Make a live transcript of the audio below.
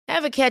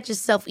Ever catch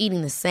yourself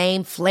eating the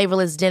same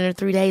flavorless dinner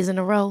 3 days in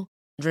a row?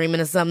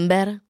 Dreaming of something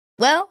better?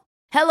 Well,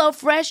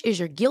 HelloFresh is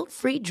your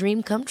guilt-free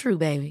dream come true,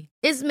 baby.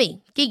 It's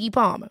me, Keke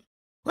Palmer.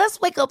 Let's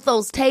wake up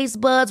those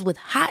taste buds with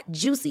hot,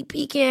 juicy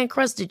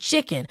pecan-crusted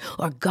chicken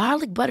or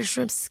garlic butter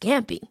shrimp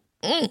scampi.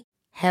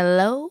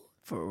 Hello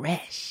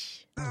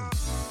Fresh.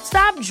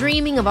 Stop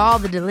dreaming of all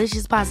the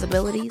delicious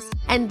possibilities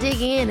and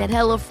dig in at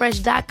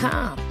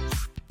HelloFresh.com.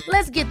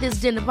 Let's get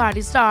this dinner party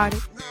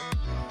started.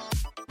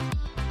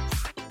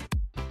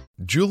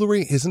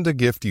 Jewelry isn't a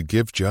gift you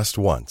give just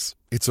once.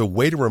 It's a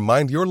way to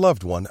remind your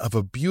loved one of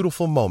a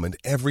beautiful moment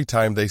every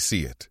time they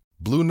see it.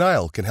 Blue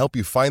Nile can help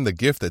you find the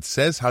gift that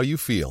says how you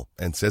feel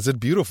and says it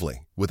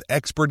beautifully, with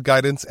expert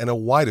guidance and a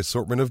wide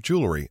assortment of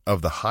jewelry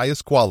of the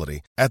highest quality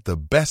at the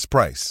best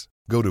price.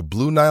 Go to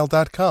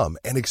BlueNile.com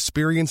and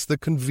experience the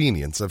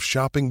convenience of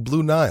shopping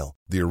Blue Nile,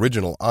 the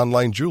original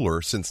online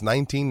jeweler since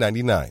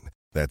 1999.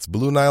 That's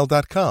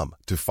BlueNile.com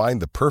to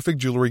find the perfect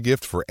jewelry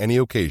gift for any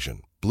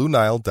occasion.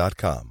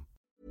 BlueNile.com.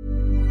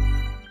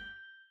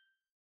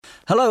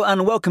 Hello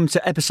and welcome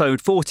to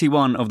episode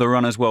 41 of the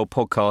Runner's World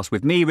podcast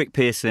with me, Rick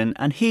Pearson,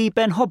 and he,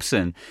 Ben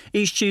Hobson.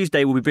 Each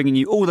Tuesday we'll be bringing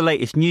you all the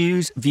latest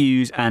news,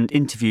 views and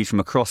interviews from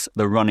across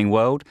the running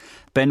world.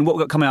 Ben, what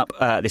we've got coming up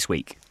this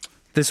week?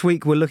 This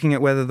week we're looking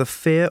at whether the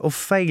fear of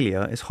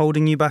failure is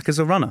holding you back as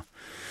a runner.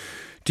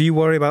 Do you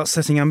worry about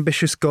setting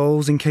ambitious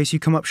goals in case you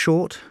come up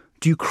short?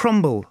 Do you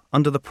crumble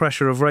under the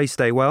pressure of race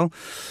day? Well,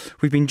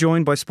 we've been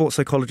joined by sports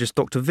psychologist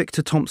Dr.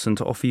 Victor Thompson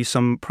to offer you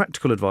some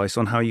practical advice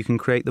on how you can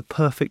create the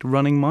perfect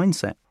running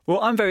mindset.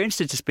 Well, I'm very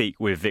interested to speak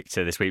with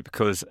Victor this week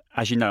because,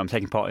 as you know, I'm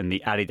taking part in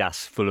the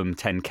Adidas Fulham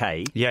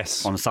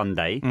 10K on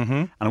Sunday.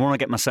 And I want to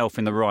get myself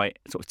in the right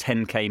sort of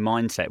 10K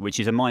mindset, which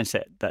is a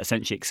mindset that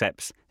essentially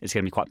accepts it's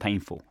going to be quite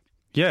painful.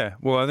 Yeah,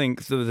 well, I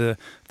think the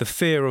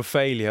fear of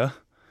failure,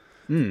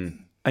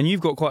 and you've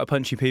got quite a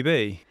punchy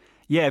PB.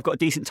 Yeah, I've got a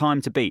decent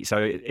time to beat, so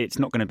it's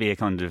not going to be a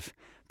kind of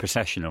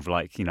procession of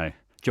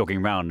jogging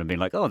around and being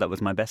like, oh, that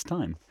was my best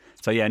time.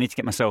 So yeah, I need to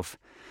get myself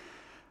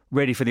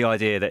ready for the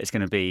idea that it's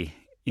going to be,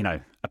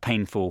 a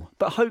painful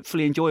but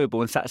hopefully enjoyable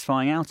and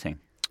satisfying outing.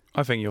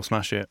 I think you'll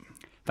smash it.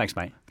 Thanks,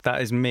 mate.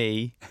 That is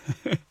me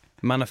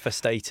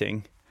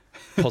manifesting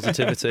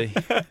positivity.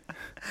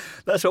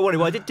 That's what I wanted.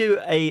 Well, I did do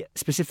a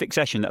specific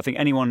session that I think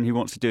anyone who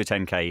wants to do a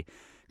 10K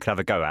could have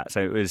a go at.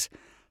 So it was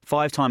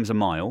 5 times a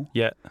mile.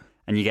 Yeah.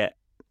 And you get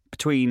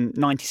between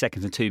 90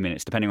 seconds and 2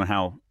 minutes, depending on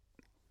how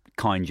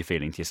kind you're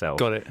feeling to yourself.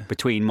 Got it.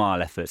 Between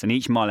mile efforts. And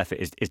each mile effort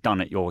is done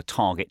at your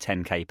target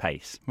 10K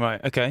pace. Right,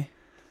 okay.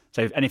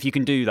 So, and if you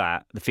can do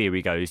that, the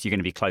theory goes, you're going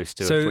to be close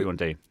to what you want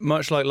to do.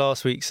 Much like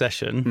last week's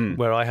session,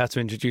 where I had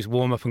to introduce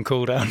warm-up and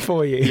cool-down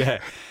for you. Yeah.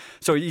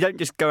 So you don't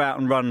just go out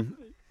and run.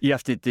 You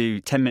have to do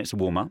 10 minutes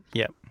of warm-up.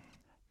 Yeah.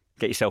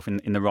 Get yourself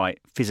in the right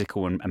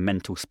physical and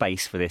mental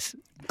space for this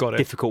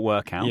difficult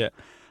workout. Yeah.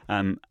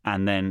 And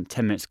then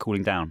 10 minutes of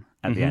cooling down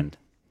at the end.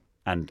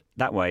 And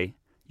that way,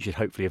 you should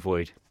hopefully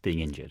avoid being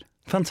injured.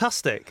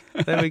 Fantastic.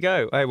 There we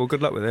go. Hey, well,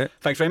 good luck with it.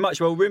 Thanks very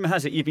much. Well, rumour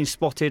has it you've been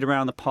spotted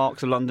around the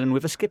parks of London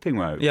with a skipping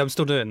rope. Yeah, I'm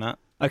still doing that.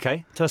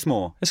 Okay, tell us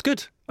more. It's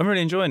good. I'm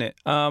really enjoying it.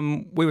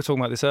 We were talking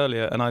about this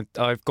earlier, and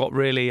I've got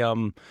really,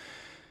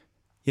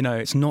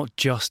 it's not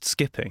just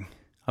skipping.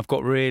 I've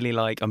got really,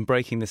 I'm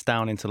breaking this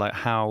down into,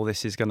 how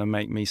this is going to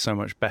make me so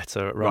much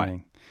better at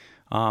running.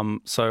 Right.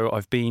 So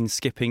I've been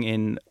skipping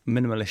in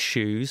minimalist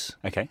shoes.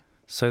 Okay.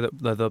 So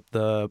that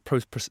the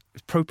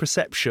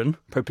proprioception.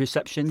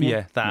 Proprioception, yeah.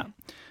 Yeah, that.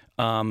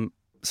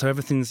 So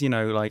everything's,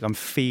 I'm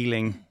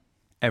feeling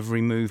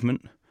every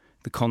movement,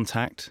 the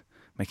contact,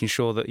 making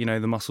sure that,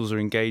 the muscles are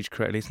engaged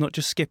correctly. It's not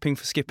just skipping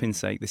for skipping's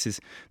sake. This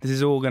is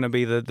all going to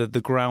be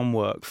the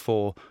groundwork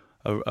for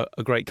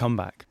a great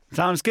comeback.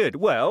 Sounds good.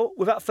 Well,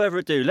 without further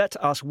ado, let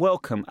us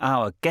welcome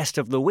our guest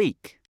of the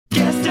week.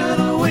 Guest of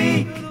the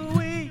week.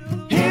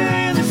 Here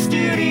in the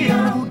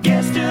studio,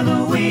 guest of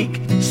the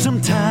week.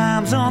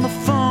 Sometimes on the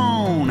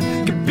phone,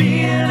 could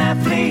be an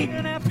athlete,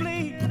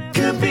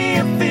 could be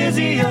a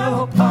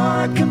physio,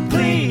 or a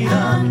complete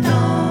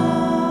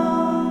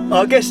unknown.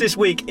 Our guest this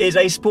week is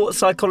a sports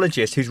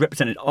psychologist who's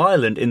represented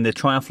Ireland in the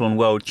Triathlon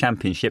World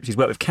Championships. He's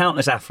worked with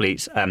countless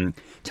athletes to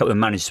help them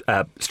manage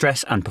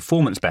stress and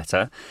performance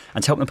better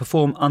and to help them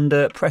perform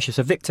under pressure.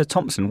 So Victor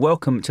Thompson,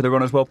 welcome to the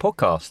Runner's World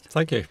podcast.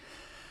 Thank you.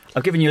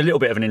 I've given you a little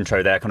bit of an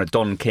intro there, kind of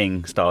Don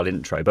King style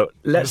intro, but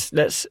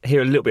let's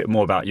hear a little bit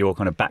more about your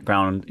kind of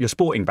background, your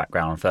sporting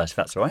background first, if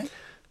that's all right.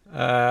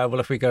 Well,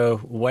 if we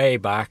go way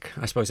back,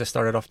 I suppose I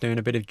started off doing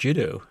a bit of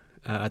judo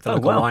at the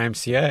local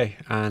YMCA,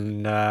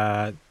 and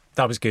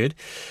that was good.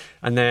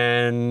 And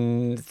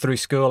then through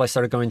school, I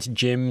started going to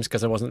gyms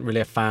because I wasn't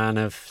really a fan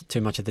of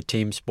too much of the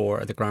team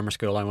sport at the grammar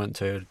school I went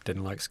to.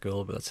 Didn't like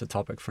school, but that's a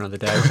topic for another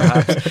day,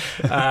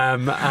 perhaps.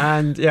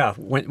 And yeah,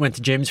 went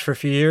to gyms for a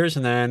few years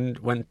and then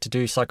went to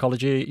do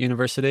psychology at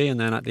university. And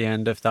then at the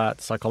end of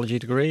that psychology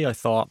degree, I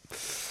thought,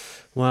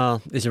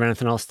 well, is there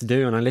anything else to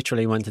do? And I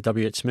literally went to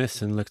W.H.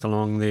 Smith's and looked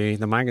along the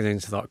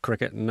magazines. I thought,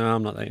 cricket? No,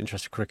 I'm not that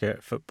interested in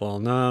cricket. Football?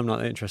 No, I'm not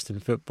that interested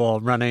in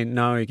football. Running?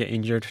 No, you get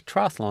injured.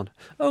 Triathlon?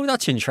 Oh,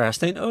 that's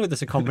interesting. Oh,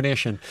 there's a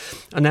combination.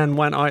 And then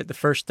went out the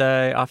first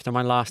day after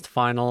my last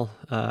final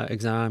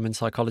exam in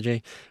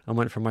psychology and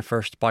went for my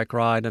first bike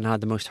ride and had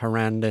the most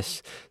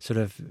horrendous sort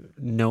of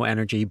no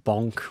energy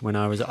bonk when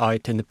I was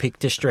out in the Peak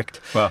District,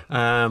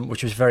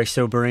 which was very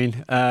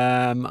sobering.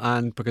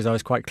 And because I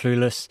was quite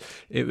clueless,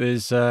 it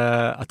was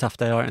a tough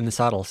day out in the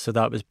saddle. So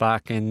that was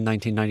back in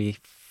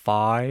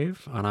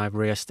 1995, and I've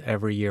raced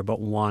every year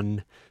but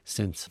one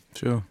since.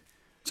 Sure.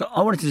 So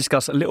I wanted to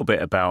discuss a little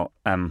bit about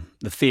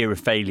the fear of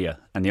failure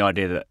and the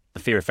idea that the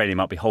fear of failure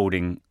might be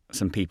holding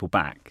some people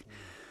back.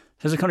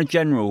 So as a kind of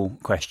general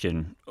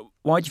question,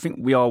 why do you think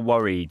we are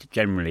worried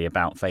generally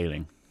about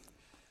failing?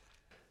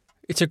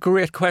 It's a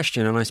great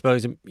question, and I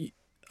suppose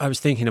I was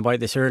thinking about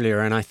this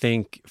earlier, and I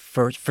think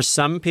for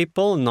some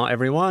people, not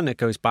everyone, it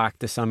goes back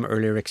to some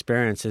earlier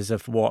experiences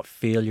of what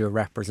failure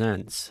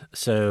represents.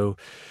 So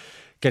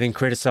getting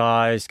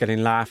criticised,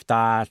 getting laughed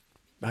at,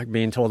 like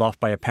being told off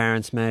by your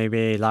parents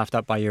maybe, laughed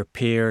at by your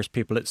peers,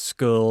 people at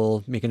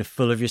school, making a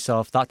fool of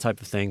yourself, that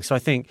type of thing. So I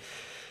think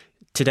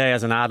today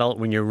as an adult,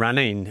 when you're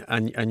running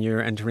and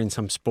you're entering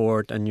some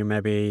sport and you're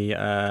maybe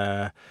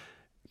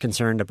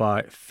concerned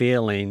about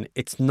failing,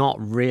 it's not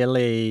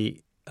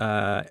really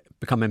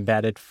become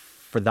embedded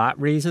for that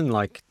reason,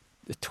 like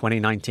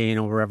 2019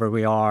 or wherever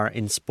we are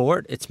in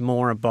sport. It's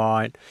more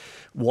about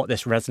what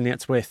this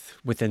resonates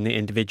within the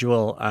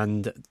individual,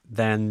 and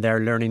then they're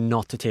learning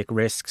not to take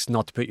risks,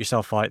 not to put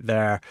yourself out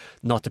there,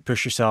 not to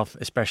push yourself,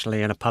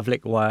 especially in a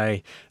public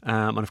way.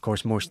 And of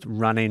course, most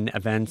running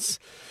events,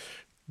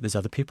 there's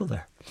other people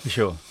there.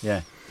 Sure,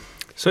 yeah.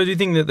 So do you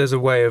think that there's a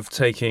way of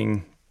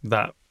taking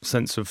that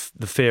sense of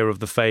the fear of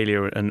the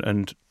failure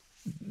and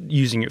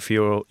using it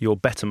for your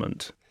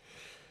betterment?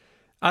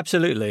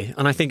 Absolutely.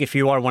 And I think if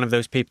you are one of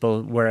those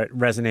people where it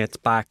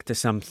resonates back to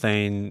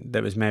something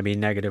that was maybe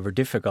negative or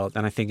difficult,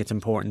 then I think it's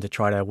important to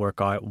try to work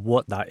out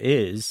what that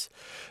is,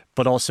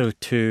 but also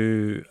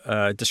to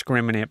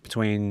discriminate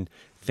between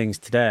things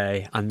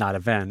today and that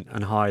event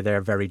and how they're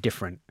very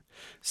different.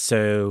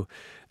 So,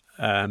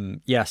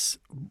 yes,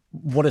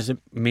 what does it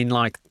mean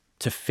like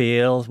to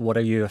fail? What are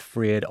you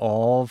afraid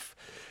of?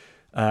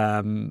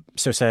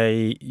 So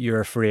say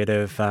you're afraid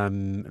of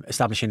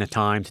establishing a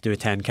time to do a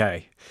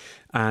 10K.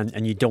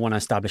 And you don't want to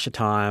establish a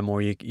time,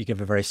 or you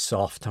give a very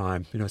soft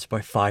time. You know, it's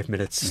about 5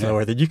 minutes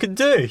slower than you can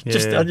do.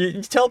 And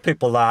you tell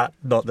people that,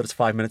 not that it's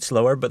 5 minutes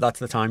slower, but that's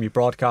the time you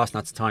broadcast, and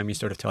that's the time you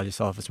sort of tell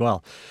yourself as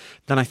well.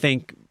 Then I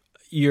think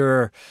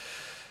you're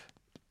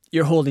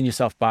holding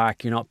yourself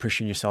back. You're not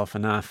pushing yourself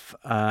enough,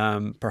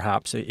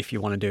 perhaps, if you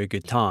want to do a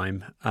good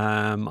time.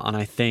 And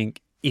I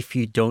think if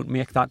you don't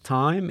make that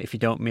time, if you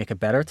don't make a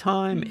better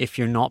time, if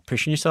you're not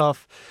pushing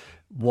yourself,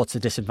 what's the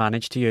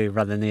disadvantage to you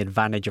rather than the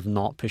advantage of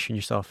not pushing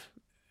yourself?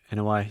 In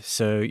a way.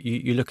 So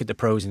you look at the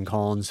pros and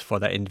cons for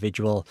that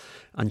individual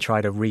and try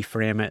to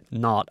reframe it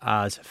not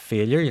as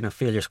failure. You know,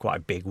 failure is quite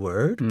a big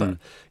word, but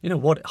you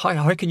know,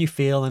 how can you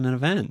fail in an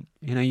event?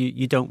 You know,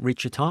 you don't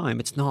reach your time.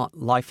 It's not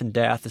life and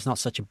death. It's not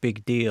such a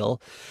big deal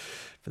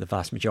for the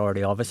vast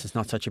majority of us. It's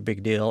not such a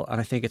big deal.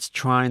 And I think it's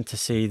trying to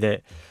see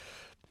that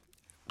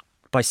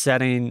by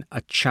setting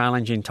a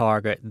challenging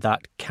target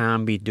that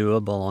can be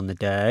doable on the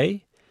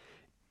day,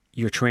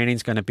 your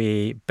training's going to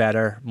be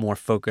better, more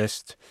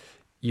focused.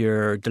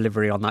 Your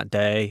delivery on that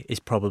day is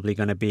probably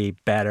going to be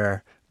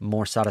better,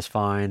 more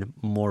satisfying,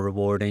 more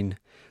rewarding.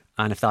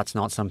 And if that's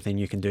not something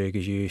you can do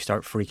because you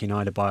start freaking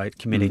out about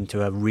committing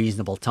to a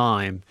reasonable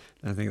time,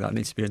 I think that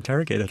needs to be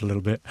interrogated a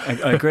little bit.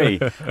 I agree.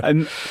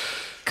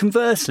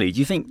 Conversely, do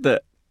you think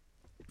that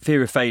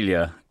fear of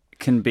failure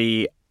can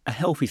be a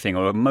healthy thing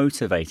or a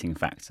motivating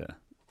factor?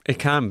 It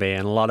can be,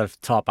 and a lot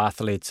of top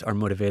athletes are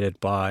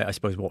motivated by, I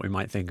suppose, what we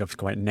might think of as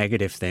quite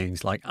negative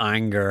things like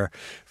anger,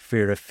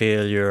 fear of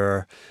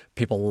failure,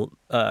 people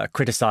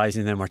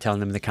criticising them or telling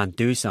them they can't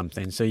do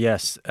something. So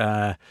yes,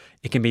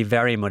 it can be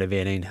very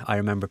motivating. I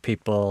remember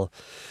people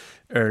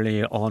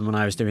early on when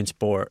I was doing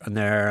sport, and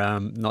they're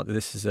not that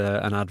this is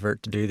an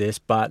advert to do this,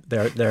 but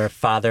their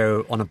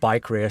father on a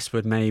bike race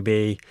would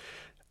maybe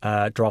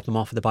drop them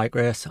off at the bike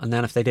race, and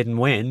then if they didn't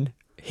win,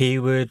 he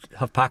would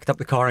have packed up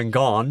the car and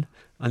gone,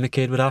 and the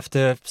kid would have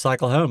to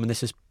cycle home. And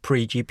this is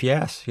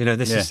pre-GPS. You know,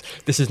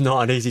 this is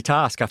not an easy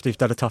task after you've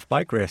done a tough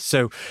bike race.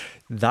 So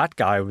that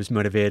guy was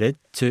motivated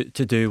to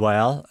do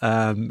well.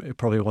 It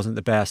probably wasn't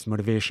the best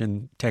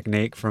motivation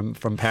technique from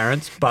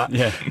parents, but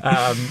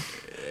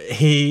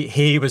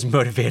he was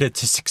motivated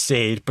to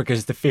succeed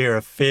because the fear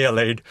of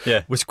failing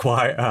was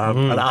quite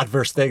an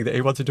adverse thing that he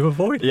wanted to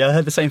avoid. Yeah, I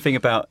heard the same thing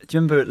about, do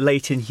you remember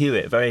Leighton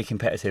Hewitt, very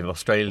competitive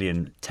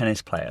Australian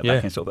tennis player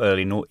back in sort of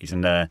early noughties,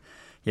 and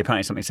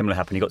apparently something similar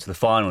happened. He got to the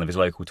final of his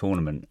local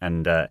tournament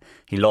and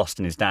he lost,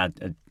 and his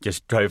dad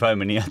just drove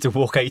home and he had to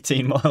walk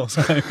 18 miles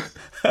home.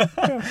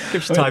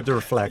 Gives you time to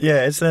reflect.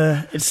 Yeah,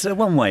 it's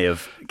one way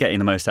of getting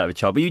the most out of a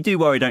child. But you do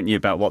worry, don't you,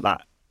 about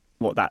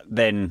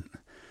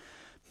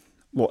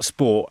what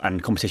sport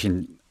and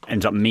competition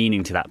ends up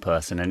meaning to that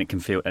person, and it can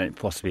feel, and it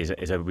possibly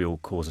is a real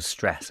cause of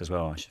stress as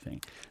well, I should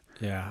think.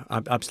 Yeah,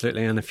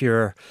 absolutely. And if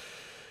you're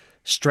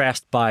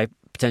stressed by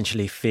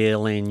potentially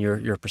failing,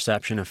 your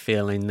perception of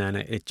failing, then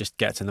it just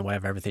gets in the way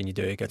of everything you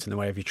do. It gets in the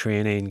way of your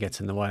training, gets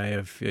in the way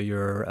of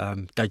your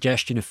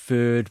digestion of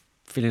food,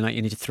 feeling like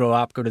you need to throw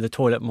up, go to the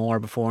toilet more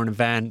before an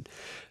event.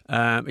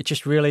 It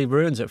just really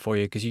ruins it for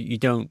you because you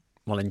don't,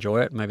 well,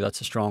 enjoy it. Maybe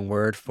that's a strong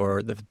word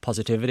for the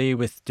positivity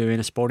with doing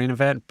a sporting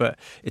event, but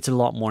it's a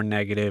lot more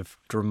negative,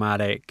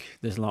 dramatic.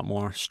 There's a lot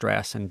more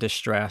stress and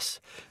distress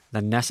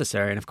than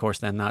necessary. And of course,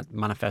 then that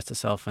manifests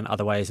itself in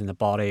other ways in the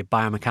body.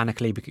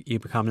 Biomechanically, you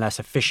become less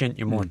efficient,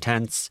 you're more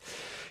tense,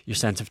 your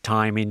sense of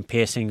timing,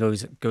 pacing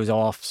goes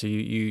off. So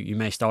you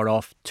may start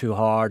off too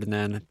hard and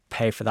then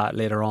pay for that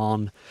later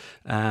on,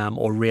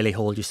 or really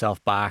hold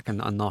yourself back and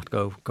not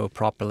go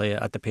properly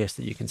at the pace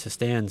that you can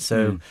sustain.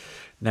 So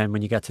then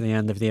when you get to the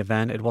end of the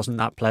event, it wasn't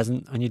that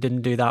pleasant and you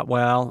didn't do that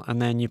well,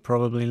 and then you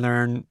probably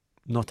learn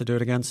not to do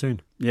it again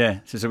soon. Yeah,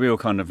 so it's a real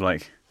kind of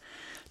like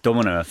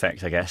domino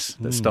effect, I guess,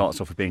 that starts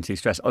off with being too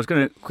stressed. I was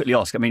going to quickly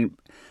ask, I mean,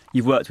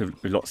 you've worked with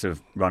lots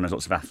of runners,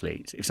 lots of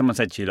athletes. If someone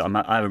said to you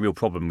that I have a real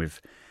problem with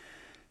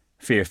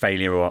fear of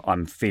failure, or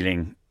I'm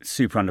feeling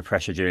super under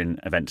pressure during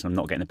events and I'm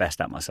not getting the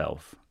best out of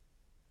myself,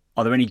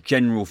 are there any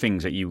general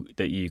things that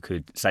you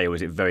could say, or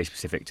is it very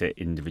specific to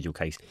individual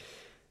cases?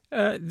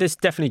 There's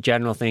definitely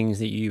general things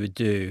that you would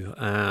do.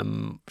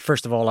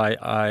 First of all,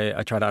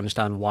 I try to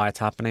understand why it's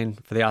happening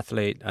for the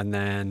athlete, and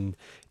then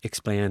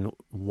explain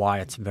why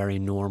it's very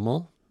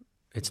normal.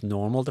 It's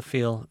normal to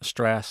feel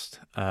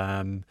stressed,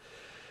 and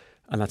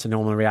that's a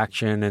normal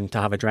reaction, and to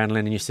have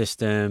adrenaline in your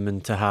system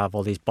and to have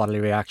all these bodily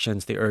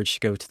reactions, the urge to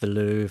go to the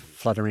loo,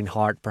 fluttering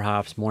heart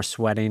perhaps, more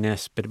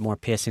sweatiness, bit more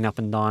pacing up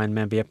and down,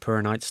 maybe a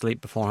poor night's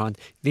sleep beforehand.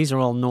 These are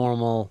all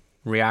normal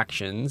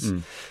reactions,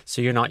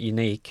 so you're not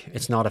unique.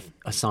 It's not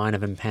a sign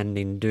of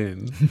impending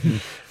doom.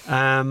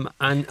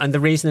 And the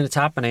reason that it's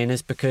happening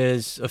is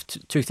because of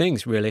two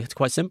things, really. It's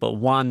quite simple.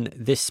 One,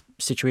 this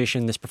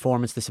situation, this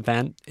performance, this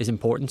event is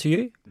important to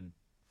you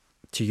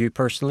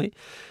personally.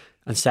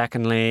 And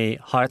secondly,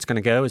 how it's going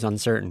to go is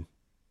uncertain.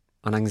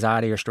 And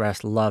anxiety or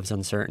stress loves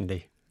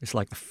uncertainty. It's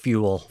like the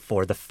fuel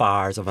for the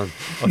fires of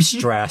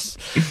stress.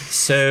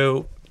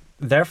 So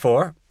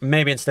therefore,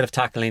 maybe instead of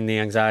tackling the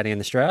anxiety and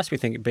the stress, we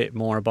think a bit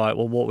more about,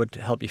 well, what would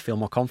help you feel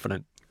more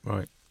confident?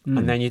 Right.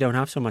 And then you don't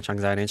have so much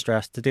anxiety and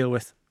stress to deal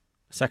with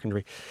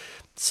secondary.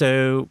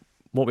 So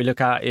what we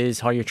look at is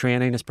how your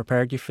training has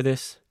prepared you for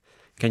this.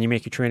 Can you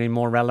make your training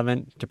more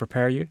relevant to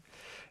prepare you?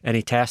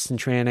 Any tests in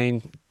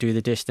training, do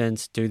the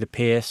distance, do the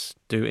pace,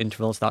 do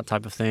intervals, that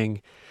type of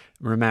thing.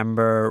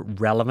 Remember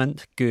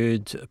relevant,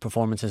 good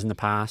performances in the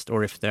past,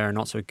 or if they're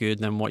not so good,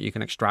 then what you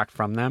can extract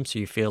from them. So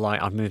you feel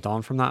like I've moved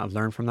on from that, I've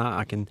learned from that,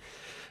 I can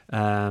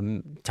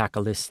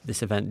tackle this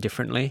event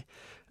differently.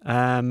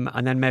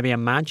 And then maybe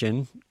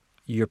imagine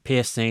your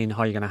pacing,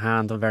 how you're going to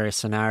handle various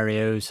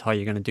scenarios, how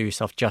you're going to do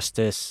yourself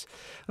justice.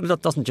 And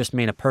that doesn't just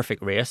mean a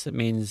perfect race. It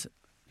means,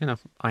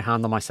 I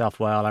handle myself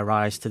well, I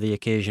rise to the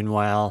occasion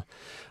well,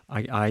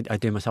 I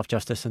do myself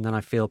justice, and then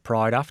I feel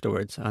proud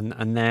afterwards.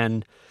 And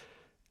then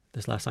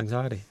there's less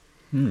anxiety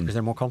because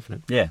they're more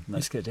confident. Yeah,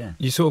 that's good, yeah.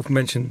 You sort of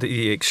mentioned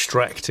the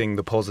extracting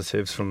the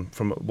positives from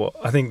what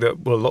I think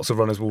that lots of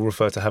runners will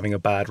refer to having a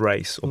bad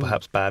race or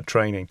perhaps bad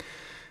training.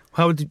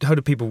 How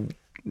do people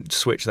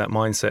switch that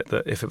mindset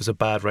that if it was a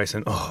bad race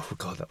and, oh,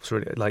 God, that was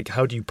really... Like,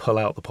 how do you pull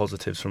out the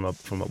positives from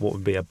what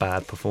would be a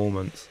bad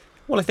performance?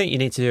 Well, I think you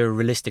need to do a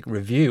realistic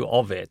review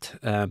of it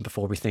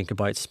before we think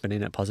about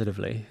spinning it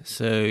positively.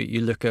 So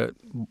you look at,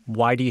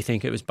 why do you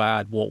think it was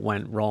bad? What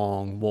went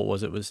wrong? What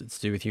was it? Was it to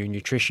do with your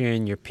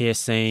nutrition, your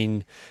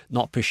pacing,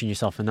 not pushing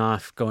yourself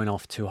enough, going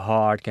off too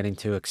hard, getting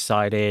too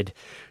excited,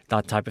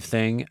 that type of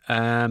thing?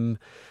 And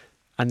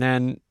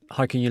then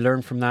how can you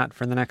learn from that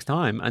for the next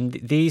time? And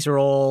these are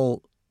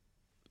all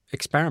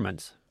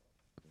experiments.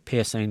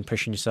 Pacing,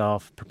 pushing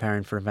yourself,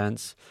 preparing for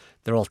events.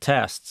 They're all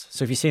tests.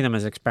 So if you see them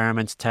as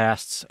experiments,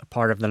 tests, a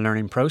part of the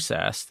learning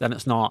process, then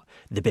it's not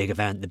the big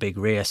event, the big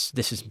race.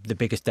 This is the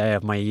biggest day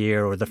of my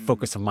year or the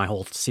focus of my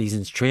whole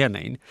season's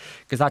training,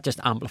 because that just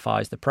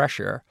amplifies the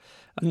pressure.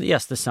 And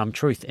yes, there's some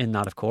truth in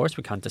that, of course.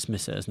 We can't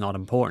dismiss it as not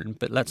important,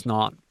 but let's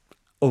not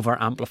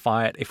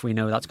over-amplify it if we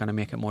know that's going to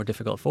make it more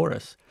difficult for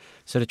us.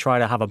 So to try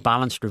to have a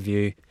balanced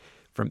review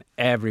from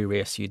every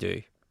race you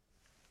do.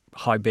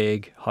 How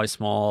big, how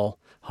small,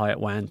 how it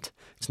went.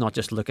 It's not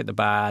just look at the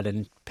bad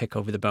and pick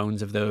over the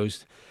bones of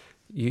those.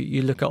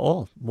 You look at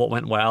all. What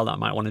went well that I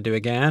might want to do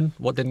again?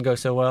 What didn't go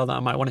so well that I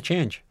might want to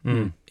change?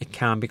 It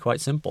can be quite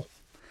simple.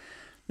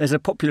 There's a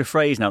popular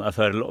phrase now that I've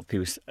heard a lot of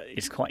people,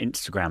 it's quite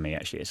Instagrammy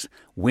actually, it's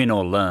win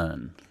or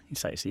learn. You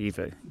say it's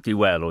either do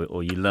well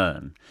or you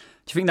learn.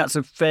 Do you think that's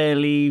a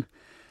fairly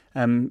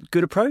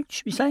good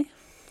approach, you say?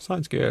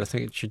 Sounds good. I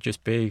think it should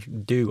just be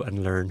do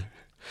and learn.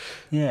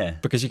 Yeah.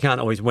 Because you can't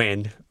always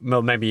win.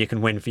 Well, maybe you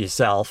can win for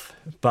yourself,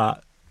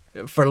 but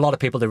for a lot of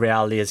people, the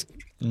reality is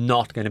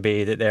not going to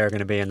be that they're going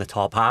to be in the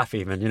top half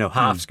even.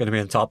 Half's going to be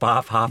in the top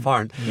half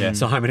aren't. Yeah.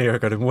 So how many are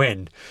going to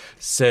win?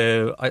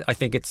 So I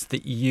think it's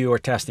that you are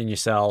testing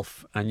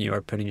yourself and you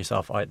are putting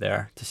yourself out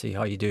there to see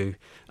how you do,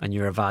 and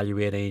you're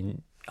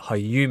evaluating how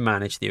you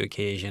manage the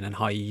occasion and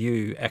how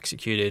you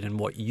executed and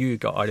what you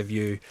got out of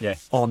you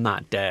on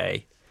that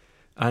day.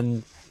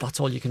 And that's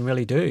all you can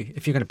really do.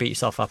 If you're going to beat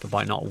yourself up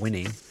about not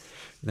winning,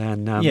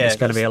 then there's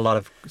going to be a lot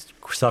of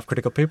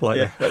self-critical people out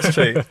there. That's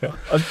true.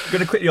 I was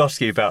going to quickly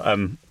ask you about,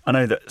 I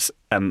know that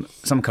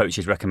some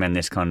coaches recommend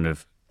this kind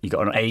of, you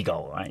got an A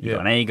goal, right? You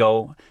got an A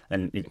goal,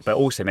 but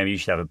also maybe you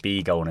should have a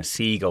B goal and a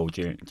C goal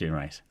during a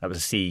race. That was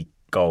a C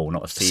goal,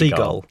 not a C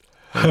goal.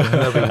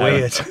 That'd be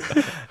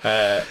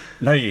weird.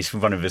 No use for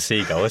running with a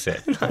seagull, is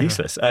it?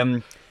 Useless.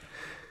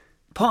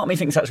 Part of me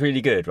thinks that's really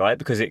good, right?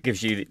 Because it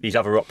gives you these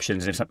other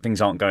options if things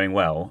aren't going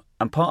well.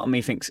 And part of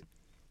me thinks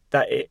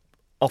that it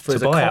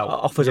offers a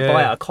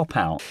buyout, a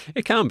cop-out.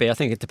 It can be. I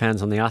think it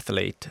depends on the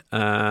athlete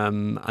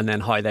and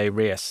then how they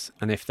race.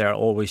 And if they're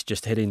always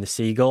just hitting the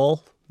C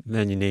goal,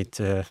 then you need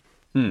to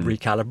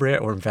recalibrate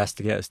or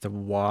investigate as to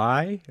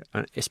why,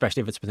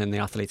 especially if it's within the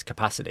athlete's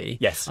capacity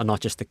and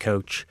not just the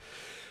coach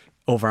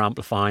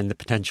over-amplifying the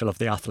potential of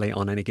the athlete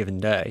on any given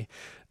day.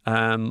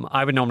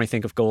 I would normally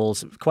think of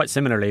goals quite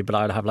similarly, but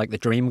I'd have like the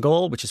dream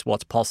goal, which is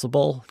what's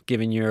possible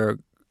given your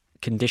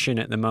condition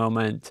at the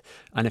moment,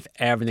 and if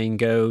everything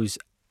goes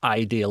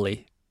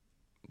ideally,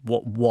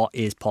 what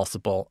is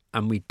possible,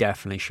 and we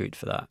definitely shoot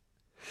for that.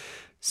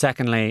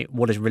 Secondly,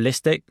 what is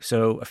realistic?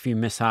 So a few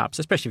mishaps,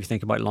 especially if you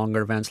think about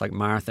longer events like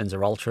marathons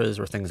or ultras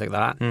or things like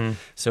that.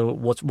 So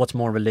what's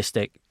more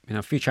realistic?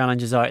 A few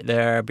challenges out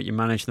there, but you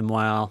manage them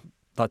well.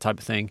 That type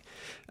of thing.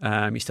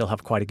 You still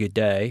have quite a good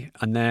day.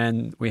 And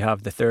then we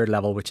have the third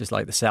level, which is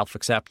like the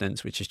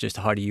self-acceptance, which is just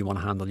how do you want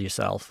to handle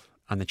yourself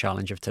and the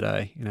challenge of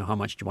today? How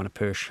much do you want to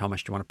push? How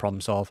much do you want to problem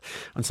solve?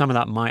 And some of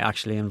that might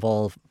actually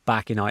involve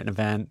backing out an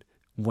event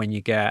when you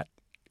get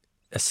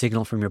a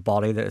signal from your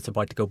body that it's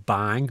about to go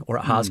bang or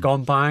it has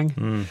gone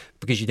bang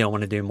because you don't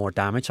want to do more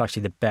damage. So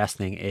actually the best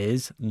thing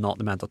is not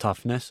the mental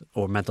toughness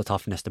or mental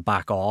toughness to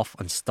back off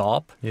and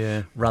stop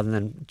rather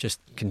than just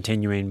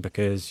continuing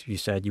because you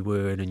said you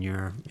would and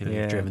you're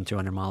driven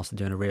 200 miles to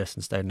do a race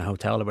and stayed in a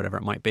hotel or whatever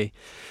it might be.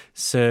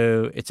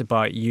 So it's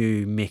about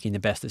you making the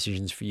best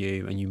decisions for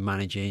you and you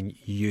managing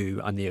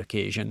you and the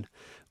occasion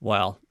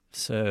well.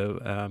 So,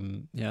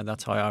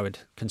 that's how I would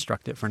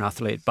construct it for an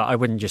athlete. But I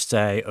wouldn't just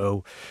say,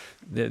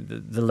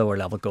 the lower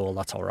level goal,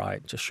 that's all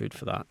right, just shoot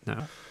for that.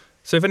 No.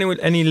 So if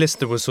any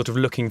listener was sort of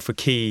looking for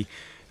key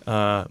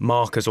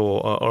markers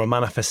or a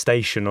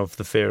manifestation of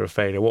the fear of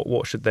failure,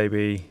 what should they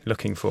be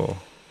looking for?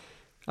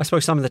 I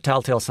suppose some of the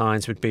telltale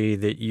signs would be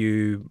that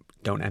you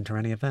don't enter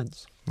any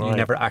events. Right. You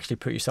never actually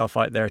put yourself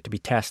out there to be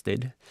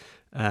tested.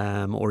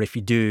 Or if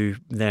you do,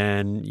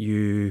 then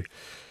you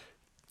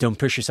don't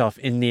push yourself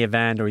in the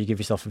event, or you give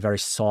yourself a very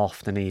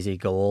soft and easy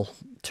goal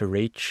to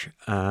reach,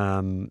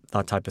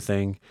 that type of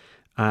thing.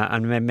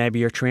 And maybe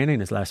your training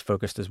is less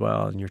focused as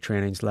well, and your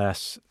training's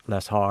less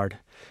hard.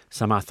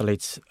 Some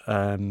athletes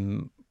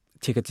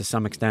take it to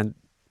some extent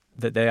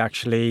that they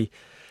actually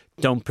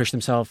don't push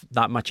themselves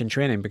that much in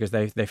training because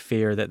they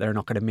fear that they're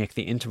not going to make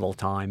the interval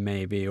time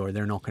maybe, or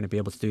they're not going to be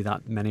able to do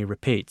that many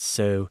repeats.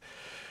 So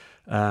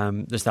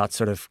there's that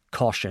sort of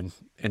caution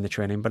in the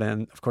training. But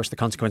then, of course, the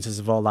consequences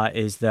of all that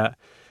is that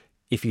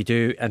if you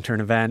do enter an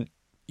event,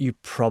 you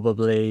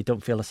probably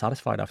don't feel as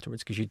satisfied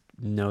afterwards because you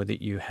know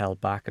that you held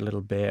back a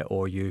little bit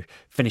or you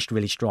finished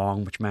really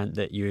strong, which meant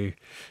that you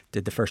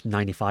did the first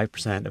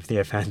 95% of the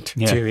event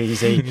too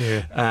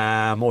easy.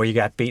 Or you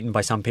got beaten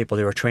by some people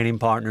who are training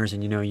partners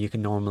and you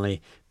can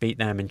normally beat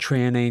them in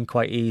training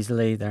quite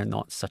easily. They're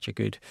not such a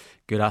good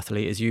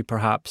athlete as you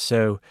perhaps.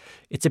 So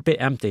it's a bit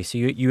empty. So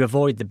you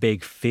avoid the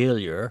big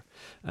failure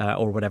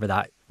or whatever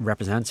that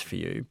represents for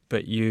you,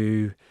 but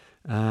your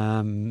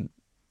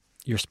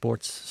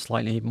sport's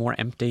slightly more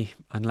empty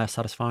and less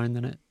satisfying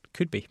than it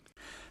could be.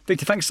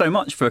 Victor, thanks so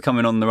much for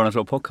coming on the Runners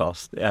World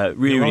podcast.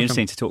 Really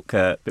interesting to talk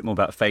a bit more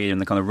about failure and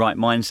the kind of right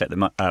mindset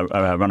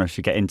that runners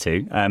should get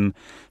into.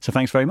 So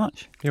thanks very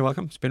much. You're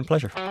welcome. It's been a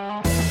pleasure.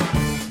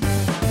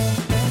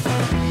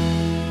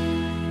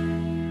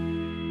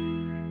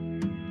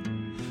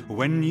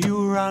 When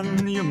you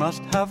run, you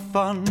must have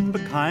fun,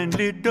 but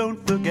kindly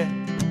don't forget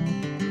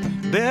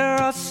there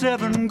are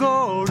 7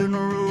 golden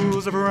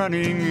rules of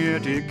running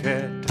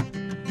etiquette.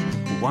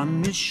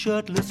 1 is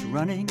shirtless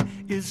running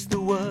is the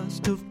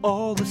worst of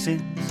all the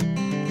sins.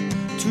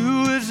 2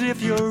 is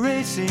if you're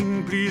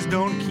racing, please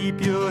don't keep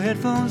your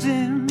headphones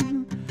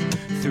in.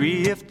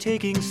 3, if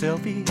taking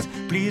selfies,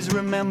 please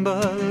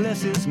remember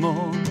less is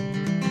more.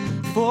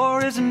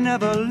 4 is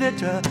never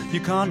litter,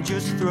 you can't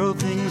just throw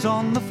things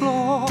on the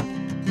floor.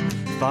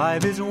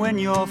 5 is when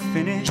you're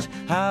finished,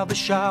 have a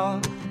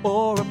shower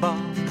or a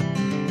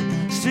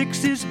bath.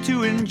 6 is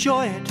to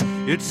enjoy it,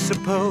 it's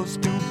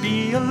supposed to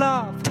be a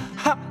laugh.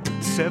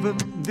 7,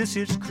 this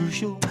is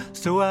crucial,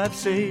 so I've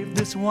saved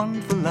this one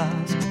for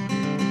last.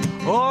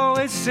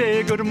 Always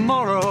say good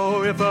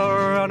morrow if a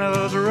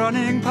runner's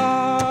running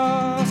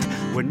past.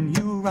 When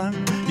you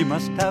run, you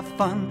must have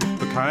fun,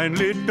 but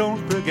kindly don't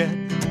forget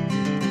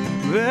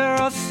there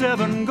are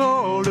 7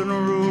 golden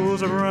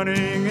rules of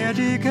running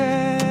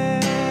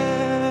etiquette.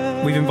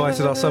 We've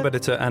invited our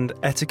sub-editor and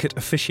etiquette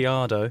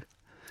aficionado.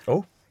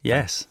 Oh?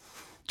 Yes.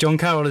 John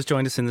Carroll has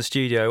joined us in the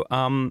studio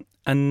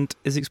and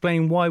is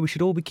explaining why we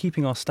should all be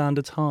keeping our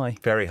standards high.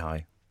 Very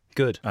high.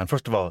 Good. And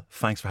first of all,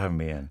 thanks for having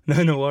me in.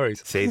 No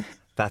worries. See,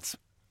 that's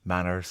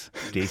manners,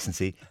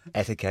 decency,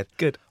 etiquette.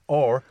 Good.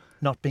 Or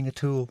not being a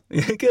tool,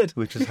 Good.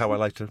 which is how I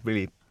like to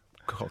really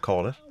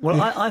call it.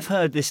 Well, I've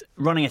heard this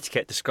running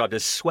etiquette described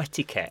as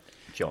sweatiquette,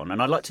 John,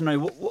 and I'd like to know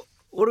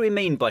what do we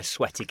mean by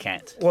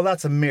sweatiquette? Well,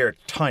 that's a mere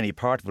tiny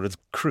part, but it's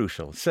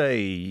crucial.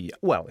 Say,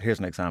 well, here's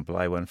an example.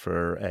 I went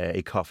for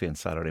a coffee on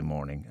Saturday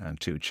morning, and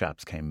 2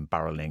 chaps came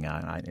barreling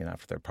in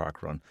after their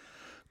park run.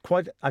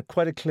 Quite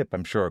a clip,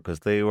 I'm sure, because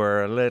they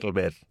were a little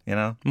bit,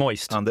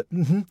 Moist. on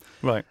the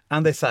Right.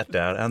 And they sat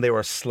down and they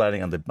were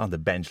sliding on the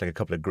bench like a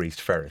couple of greased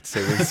ferrets.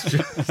 It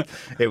was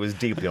it was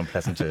deeply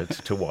unpleasant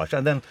to watch.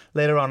 And then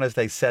later on, as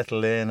they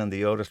settle in and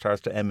the odour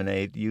starts to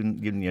emanate, you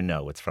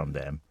know it's from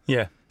them.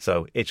 Yeah.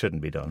 So it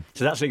shouldn't be done.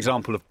 So that's an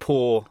example of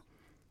poor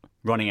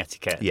running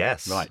etiquette.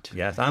 Yes. Right.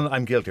 Yes. And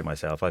I'm guilty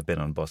myself. I've been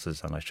on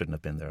buses and I shouldn't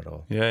have been there at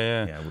all.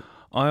 Yeah.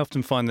 I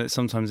often find that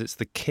sometimes it's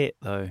the kit,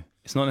 though.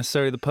 It's not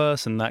necessarily the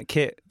person, that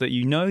kit, that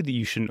you know that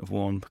you shouldn't have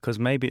worn because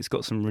maybe it's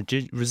got some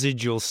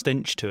residual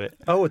stench to it.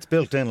 Oh, it's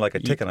built in like a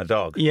tick on a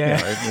dog. Yeah.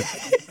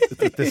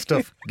 This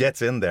stuff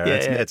gets in there.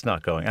 It's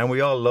not going. And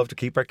we all love to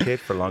keep our kit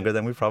for longer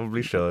than we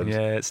probably should.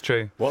 Yeah, it's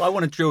true. Well, I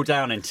want to drill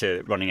down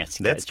into running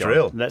etiquette. Let's John.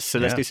 drill. Let's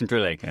do some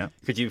drilling. Yeah.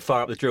 Could you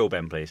fire up the drill,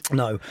 Ben, please?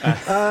 No.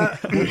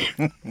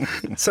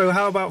 So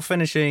how about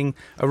finishing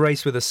a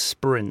race with a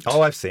sprint?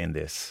 Oh, I've seen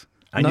this.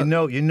 And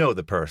No. you know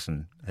the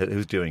person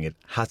who's doing it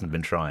hasn't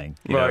been trying.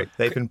 You Right. know,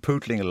 they've been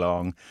pootling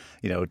along,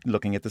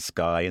 looking at the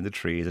sky and the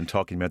trees and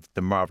talking about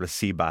the marvellous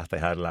sea bath they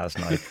had last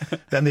night.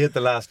 Then they hit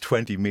the last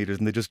 20 metres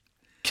and they just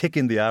kick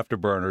in the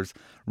afterburners,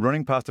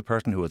 running past a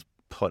person who has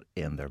put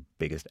in their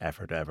biggest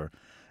effort ever.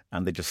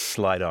 And they just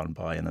slide on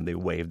by and then they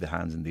wave the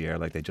hands in the air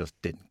like they just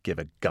didn't give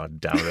a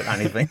goddamn at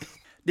anything.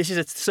 This is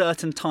a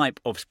certain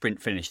type of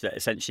sprint finish that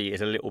essentially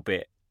is a little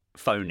bit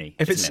phony.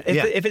 If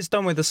it's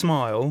done with a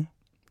smile,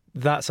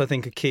 that's, I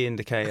think, a key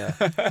indicator.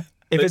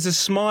 If it's a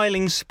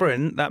smiling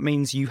sprint, that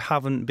means you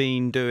haven't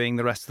been doing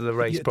the rest of the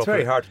race It's properly.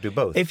 very hard to do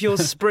both. If you're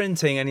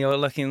sprinting and you're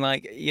looking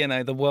like,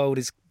 the world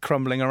is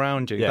crumbling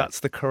around you,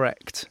 that's the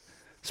correct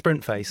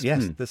sprint face.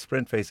 Yes, the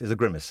sprint face is a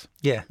grimace.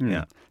 Yeah.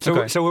 Yeah.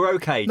 So we're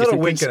okay. Not just a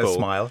in wink and a principle.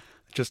 smile.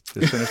 Just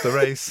finish the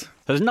race.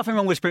 There's nothing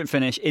wrong with sprint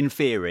finish, in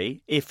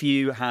theory, if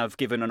you have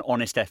given an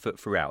honest effort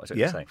throughout, is what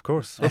you're Yeah, saying. of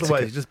course.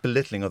 Otherwise, you're just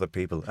belittling other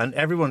people. And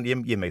everyone,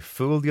 you may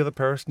fool the other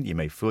person, you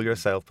may fool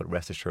yourself, but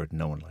rest assured,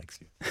 no one likes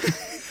you.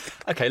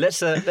 Okay,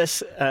 let's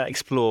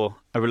explore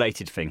a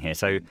related thing here.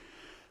 So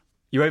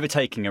you're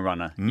overtaking a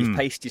runner. You've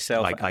paced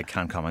yourself. I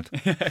can't comment.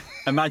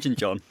 Imagine,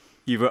 John,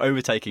 you were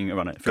overtaking a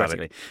runner,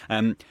 theoretically.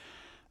 And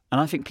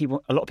I think a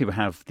lot of people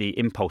have the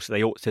impulse that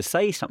they ought to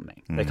say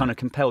something. They're kind of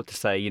compelled to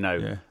say,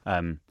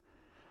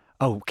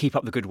 keep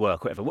up the good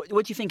work, whatever. What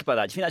do you think about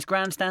that? Do you think that's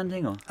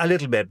grandstanding? Or? A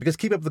little bit, because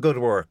keep up the good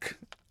work,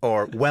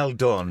 or well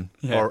done,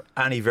 or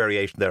any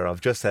variation thereof,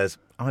 just says,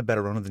 I'm a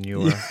better runner than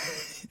you are.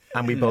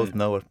 And we both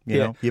know it. You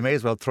know, you may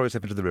as well throw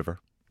yourself into the river.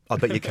 I'll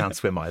bet you can't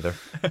swim either.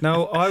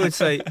 Now, I would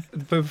say,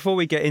 before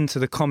we get into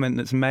the comment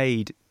that's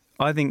made,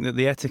 I think that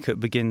the etiquette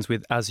begins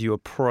with as you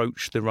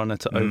approach the runner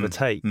to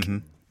overtake. Mm-hmm.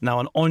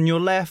 Now, on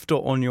your left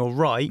or on your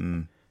right,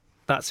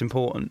 that's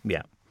important.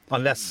 Yeah.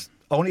 Unless,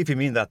 only if you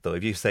mean that, though.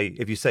 If you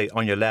say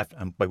on your left,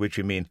 and by which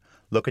you mean,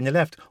 look on your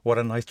left, what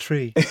a nice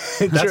tree.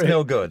 That's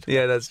no good.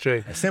 Yeah, that's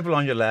true. A simple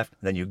on your left,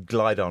 then you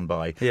glide on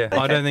by. Yeah,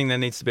 I don't think there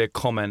needs to be a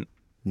comment.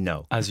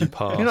 No. As you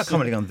pass. You're not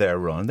commenting on their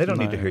run. They don't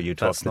need to hear you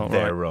talk about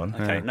their run.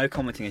 Okay, no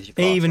commenting as you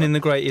pass. Even in the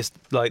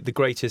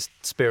greatest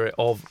spirit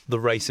of the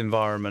race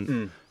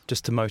environment,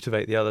 just to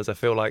motivate the others. I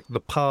feel like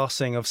the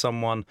passing of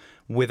someone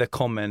with a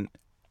comment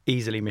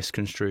easily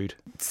misconstrued.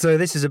 So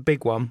this is a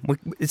big one.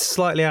 It's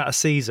slightly out of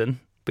season,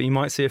 but you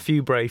might see a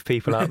few brave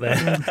people out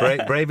there.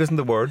 Brave isn't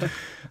the word.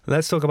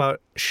 Let's talk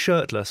about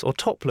shirtless or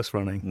topless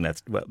running.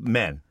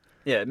 Men.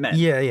 Yeah, men.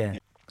 Yeah.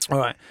 All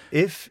right.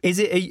 Is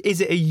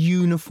it a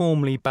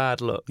uniformly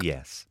bad look?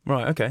 Yes.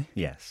 Right. Okay.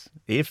 Yes.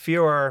 If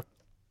you're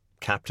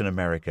Captain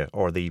America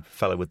or the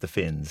fellow with the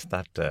fins,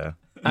 that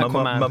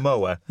Aquaman.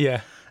 Momoa.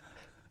 Yeah.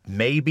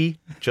 Maybe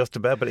just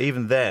about, but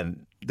even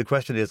then, the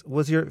question is: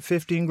 was your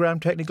 15-gram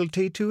technical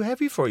tee too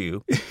heavy for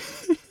you?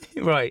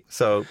 Right.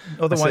 So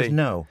otherwise,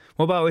 no.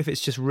 What about if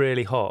it's just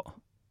really hot?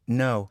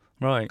 No.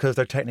 Right. Because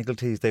they're technical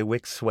tees; they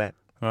wick sweat.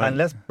 Right. And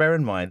let's bear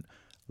in mind,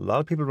 a lot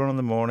of people run in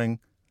the morning.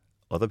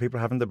 Other people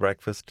are having the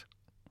breakfast.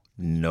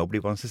 Nobody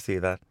wants to see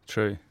that.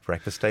 True.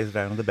 Breakfast stays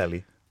down on the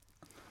belly.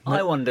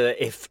 I wonder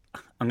if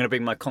I'm going to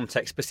bring my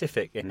context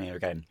specific in here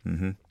again.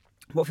 Mm-hmm.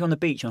 What if you're on the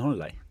beach on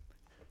holiday?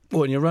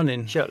 What, and you're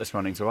running? Shirtless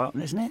running's all right,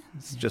 isn't it?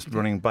 It's just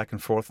running back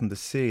and forth in the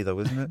sea, though,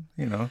 isn't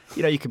it?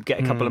 You could get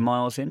a couple of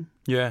miles in.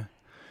 Yeah.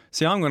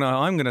 See, I'm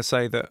gonna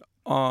say that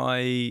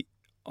I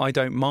I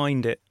don't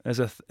mind it as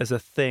a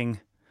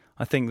thing.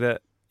 I think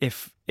that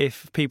if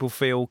people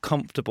feel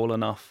comfortable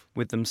enough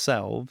with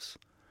themselves,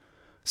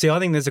 I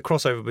think there's a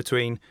crossover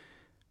between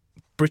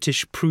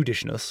British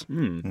prudishness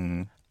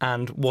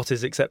and what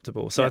is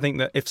acceptable. So I think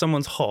that if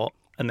someone's hot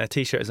and their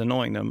t-shirt is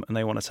annoying them and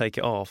they want to take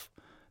it off,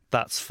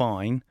 that's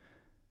fine.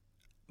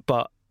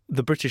 But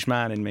the British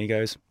man in me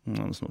goes,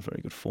 that's not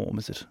very good form,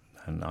 is it?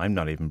 And I'm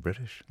not even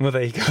British. Well,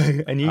 there you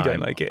go. And you don't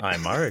like it.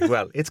 I'm Irish.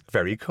 Well, it's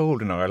very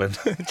cold in Ireland.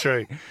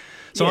 True.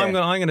 So I'm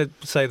going to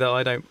say that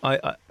I don't.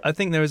 I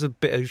think there is a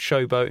bit of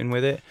showboating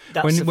with it.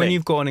 When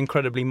you've got an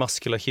incredibly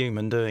muscular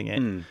human doing it,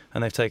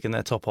 and they've taken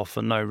their top off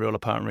for no real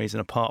apparent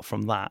reason apart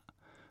from that,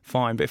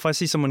 fine. But if I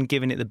see someone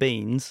giving it the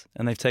beans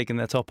and they've taken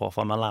their top off,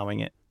 I'm allowing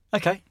it.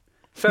 Okay,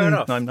 fair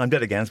enough. I'm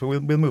dead against, but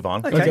we'll move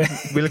on. Okay.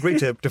 We'll agree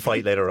to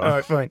fight later on. All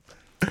right, fine.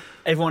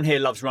 Everyone here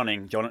loves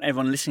running, John, and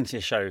everyone listening to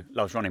the show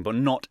loves running, but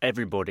not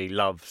everybody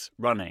loves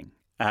running.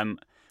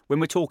 When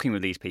we're talking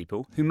with these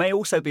people, who may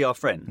also be our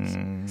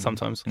friends,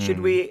 sometimes, should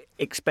we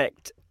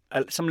expect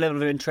some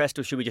level of interest,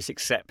 or should we just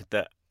accept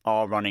that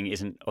our running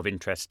isn't of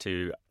interest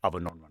to other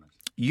non-runners?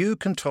 You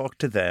can talk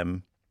to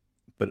them,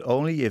 but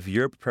only if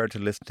you're prepared to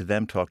listen to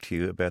them talk to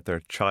you about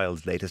their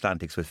child's latest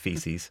antics with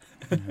feces.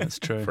 That's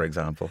true. For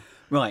example.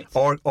 Right.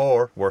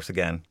 Or worse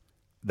again,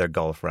 their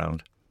golf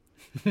round.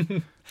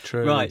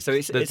 True. Right, so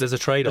there's a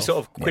trade-off. A sort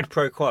of quid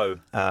pro quo.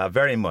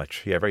 Very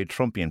much, very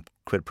Trumpian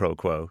quid pro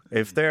quo.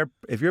 If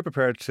you're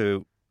prepared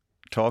to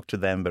talk to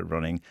them about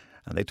running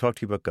and they talk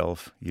to you about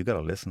golf, you got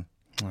to listen.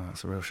 Oh,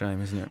 that's a real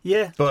shame, isn't it?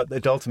 Yeah. But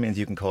it also means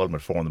you can call them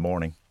at 4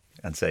 a.m.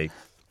 and say,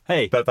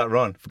 hey, about that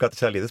run, forgot to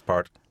tell you this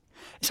part.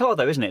 It's hard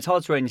though, isn't it? It's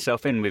hard to rein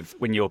yourself in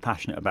when you're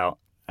passionate about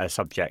a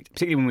subject,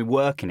 particularly when we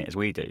work in it as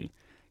we do.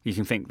 You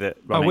can think that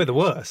running, we're the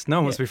worst. No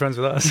one wants to be friends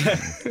with us.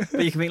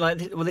 But you can think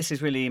like, well, this is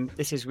really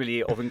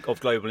of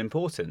global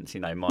importance.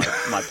 You know,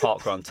 my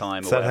park run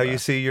time. Is that how you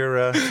see your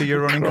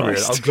running career?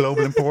 Of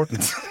global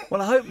importance.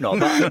 Well, I hope not,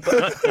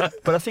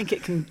 but I think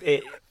it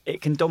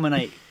can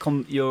dominate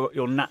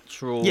your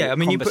natural. Yeah, I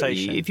mean,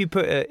 conversation.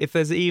 if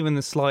there's even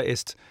the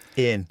slightest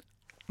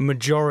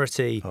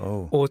majority,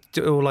 or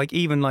like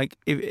even like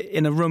if,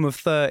 in a room of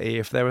 30,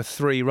 if there are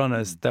 3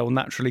 runners, they'll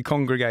naturally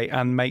congregate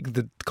and make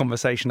the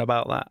conversation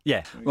about that.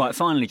 Yeah, right.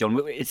 Finally, John,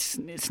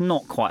 it's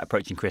not quite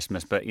approaching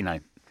Christmas, but you know,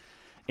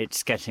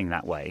 it's getting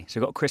that way. So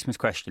we've got a Christmas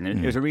question.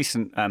 It was a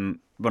recent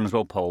Runners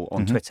World poll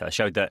on Twitter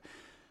showed that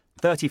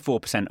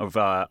 34% of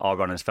our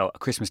runners felt a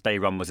Christmas Day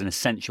run was an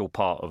essential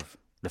part of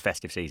the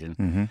festive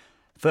season.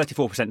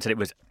 34% said it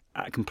was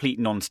a complete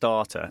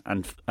non-starter,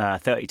 and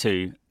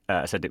 32%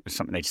 said it was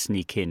something they'd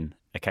sneak in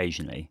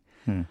occasionally.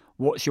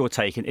 What's your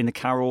take? In the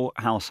Carroll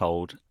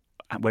household,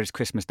 where does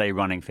Christmas Day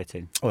running fit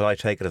in? Well, I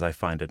take it as I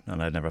find it,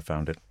 and I never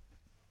found it.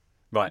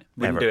 Right,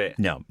 wouldn't do it?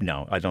 No,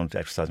 I don't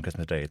exercise on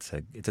Christmas Day. It's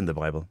in the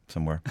Bible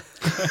somewhere. I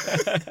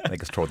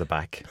think it's toward the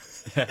back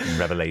in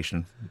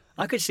Revelation.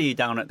 I could see you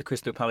down at the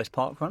Crystal Palace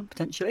Park run,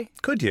 potentially.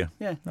 Could you?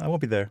 Yeah. I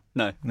won't be there.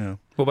 No.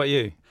 What about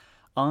you?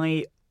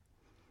 I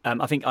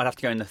think I'd have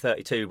to go in the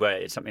 32, where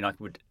it's something I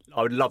would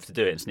love to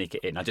do it and sneak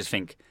it in. I just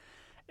think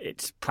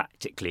it's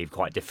practically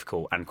quite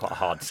difficult and quite a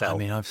hard sell. I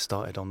mean, I've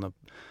started on the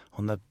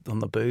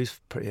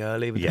booze pretty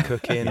early with the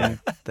cooking.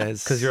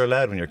 There's because you're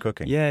allowed when you're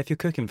cooking. Yeah, if you're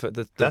cooking for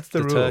the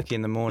rule. turkey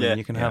in the morning,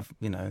 you can have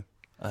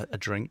a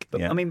drink.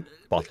 But, I mean,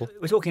 bottle.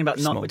 We're talking about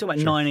 9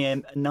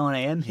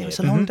 a.m. here. It's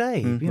a long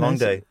day. Long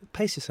day.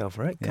 Pace yourself,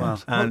 Rick. Yeah.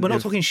 We're not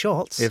talking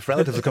shots. If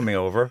relatives are coming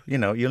over,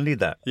 you'll need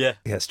that. Yeah,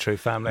 it's true.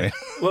 Family.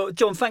 Well,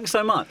 John, thanks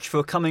so much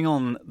for coming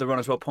on the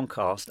Runners World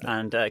podcast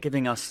and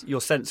giving us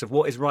your sense of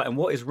what is right and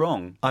what is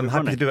wrong. I'm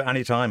happy to do it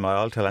any time.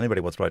 I'll tell anybody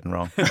what's right and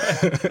wrong.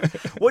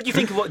 What do you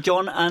think of what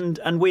John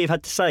and we have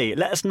had to say?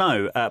 Let us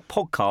know at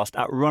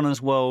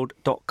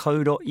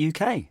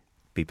podcast@runnersworld.co.uk.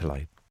 Be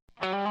polite.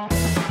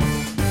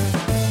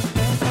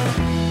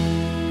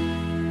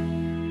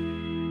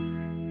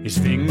 His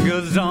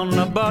fingers on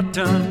the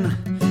button,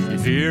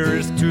 his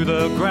ears to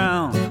the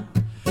ground.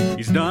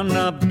 He's done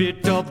a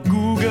bit of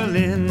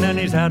Googling and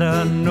he's had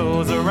a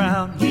nose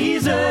around.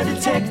 He's a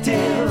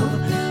detective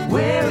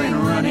wearing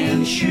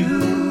running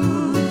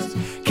shoes,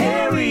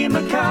 carrying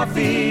the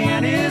coffee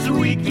and his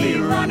weekly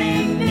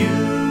running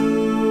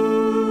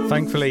news.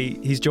 Thankfully,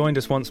 he's joined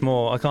us once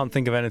more. I can't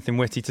think of anything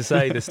witty to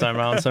say this time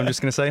round, so I'm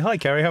just going to say, hi,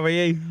 Kerry, how are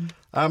you?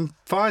 I'm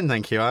fine,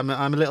 thank you. I'm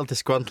a little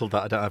disgruntled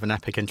that I don't have an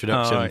epic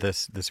introduction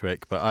this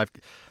week, but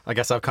I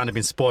guess I've kind of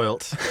been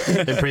spoilt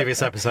in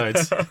previous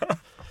episodes.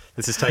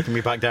 This has taken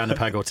me back down a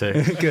peg or two.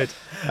 Good.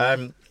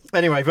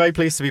 Anyway, very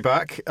pleased to be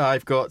back.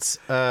 I've got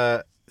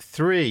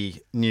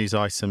 3 news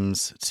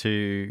items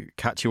to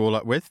catch you all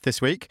up with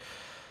this week.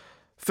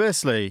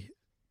 Firstly,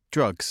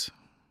 drug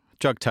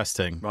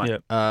testing. Right.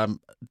 Yep.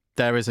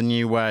 There is a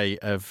new way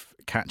of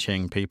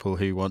catching people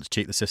who want to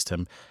cheat the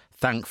system,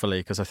 thankfully,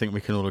 because I think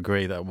we can all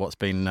agree that what's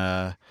been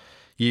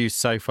used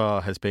so far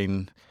has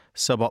been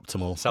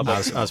suboptimal.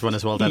 As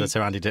Runners World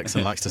editor Andy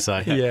Dixon likes to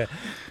say.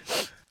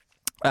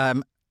 Yeah.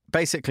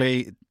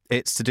 Basically,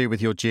 it's to do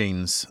with your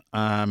genes.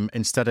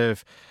 Instead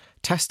of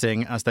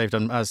testing, as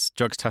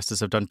drugs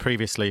testers have done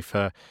previously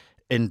for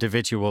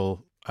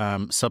individual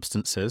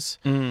substances.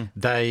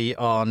 They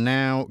are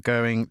now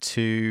going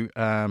to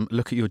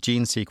look at your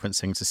gene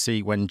sequencing to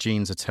see when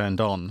genes are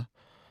turned on.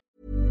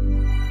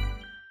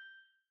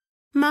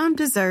 Mom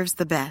deserves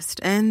the best,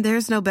 and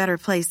there's no better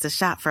place to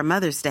shop for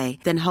Mother's Day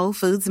than Whole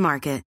Foods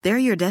Market. They're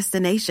your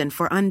destination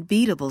for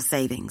unbeatable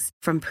savings,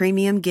 from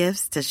premium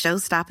gifts to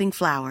show-stopping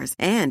flowers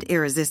and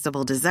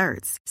irresistible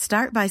desserts.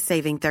 Start by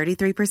saving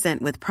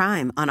 33% with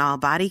Prime on all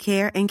body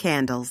care and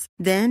candles.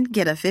 Then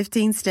get a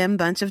 15-stem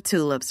bunch of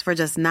tulips for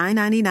just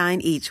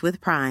 $9.99 each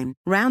with Prime.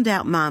 Round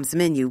out Mom's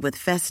menu with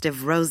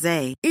festive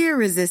rosé,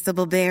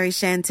 irresistible berry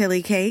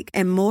chantilly cake,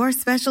 and more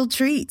special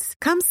treats.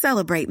 Come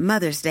celebrate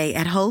Mother's Day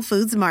at Whole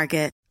Foods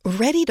Market.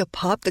 Ready to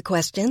pop the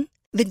question?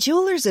 The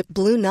jewelers at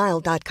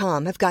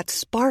BlueNile.com have got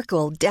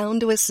sparkle down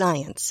to a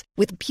science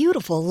with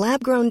beautiful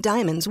lab-grown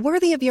diamonds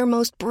worthy of your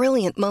most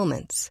brilliant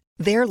moments.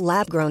 Their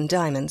lab-grown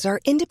diamonds are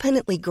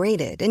independently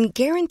graded and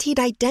guaranteed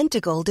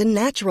identical to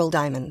natural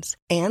diamonds,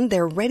 and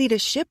they're ready to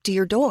ship to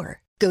your door.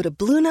 Go to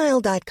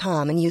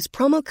BlueNile.com and use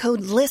promo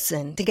code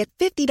LISTEN to get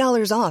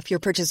 $50 off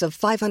your purchase of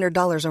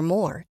 $500 or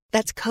more.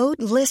 That's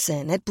code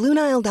LISTEN at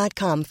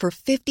BlueNile.com for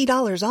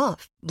 $50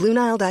 off.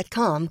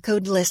 BlueNile.com,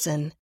 code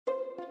LISTEN.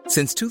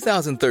 Since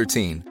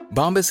 2013,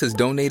 Bombas has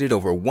donated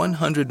over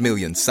 100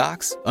 million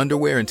socks,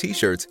 underwear, and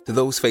T-shirts to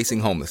those facing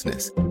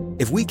homelessness.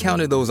 If we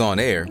counted those on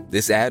air,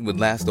 this ad would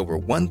last over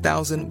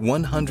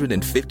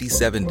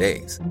 1,157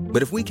 days.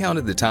 But if we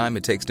counted the time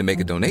it takes to make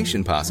a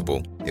donation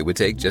possible, it would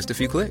take just a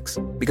few clicks.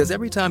 Because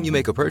every time you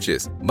make a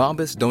purchase,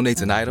 Bombas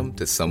donates an item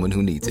to someone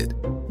who needs it.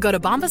 Go to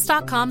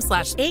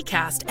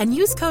bombas.com/ACAST and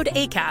use code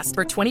ACAST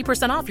for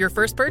 20% off your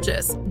first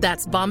purchase.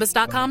 That's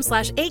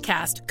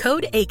bombas.com/ACAST,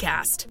 code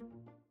ACAST.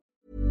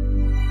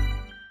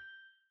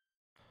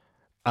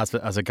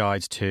 As a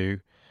guide to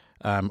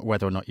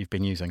whether or not you've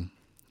been using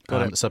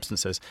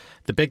substances.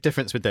 The big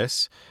difference with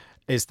this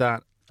is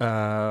that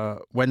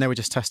when they were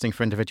just testing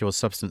for individual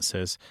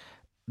substances,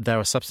 there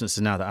are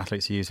substances now that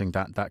athletes are using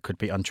that could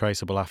be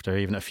untraceable after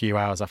even a few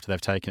hours after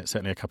they've taken it,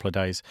 certainly a couple of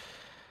days.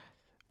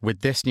 With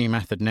this new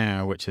method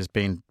now, which has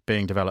been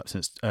being developed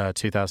since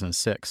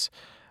 2006,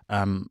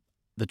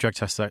 the drug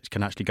test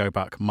can actually go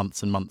back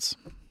months and months.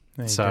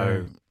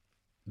 So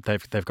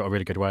they've got a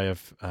really good way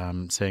of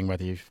seeing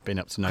whether you've been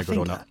up to no good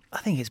or not. I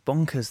think it's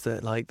bonkers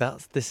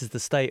that this is the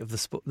state of the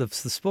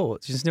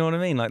sport. Do you just know what I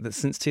mean? Like that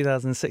since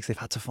 2006, they've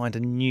had to find a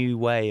new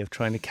way of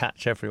trying to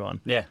catch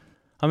everyone. Yeah,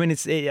 I mean,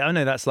 I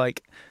know that's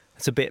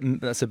a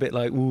bit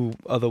like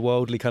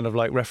otherworldly kind of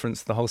like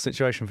reference to the whole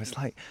situation, but it's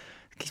like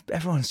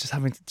everyone's just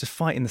having to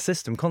fighting the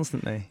system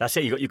constantly. That's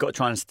it. You've got to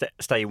try and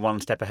stay one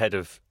step ahead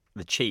of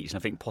the cheats, and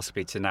I think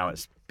possibly to now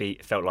it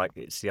felt like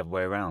it's the other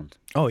way around.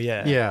 Oh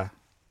yeah, yeah.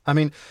 I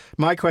mean,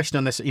 my question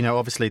on this,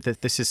 obviously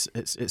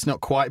it's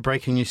not quite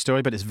breaking news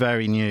story, but it's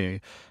very new,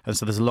 and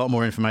so there's a lot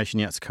more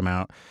information yet to come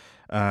out.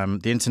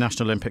 The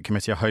International Olympic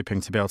Committee are hoping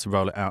to be able to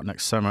roll it out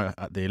next summer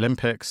at the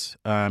Olympics,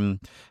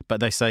 but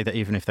they say that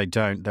even if they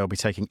don't, they'll be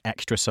taking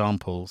extra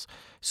samples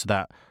so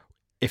that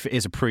if it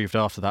is approved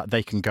after that,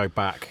 they can go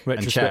back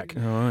and check.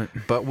 All right.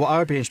 But what I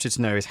would be interested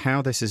to know is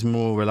how this is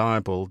more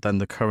reliable than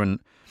the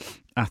current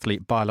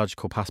athlete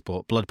biological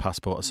passport, blood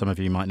passport, as some of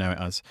you might know it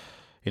as.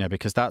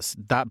 Because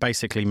that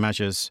basically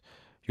measures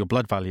your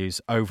blood values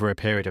over a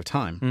period of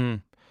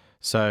time.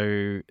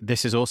 So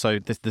this is also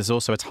there's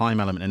also a time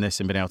element in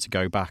this, in being able to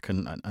go back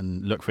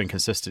and look for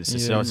inconsistency.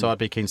 Yeah. So I'd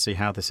be keen to see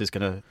how this is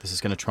going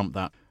to trump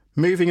that.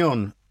 Moving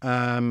on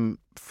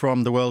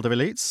from the world of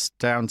elites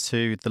down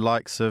to the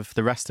likes of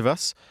the rest of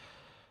us.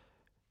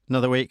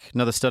 Another week,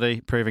 another study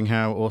proving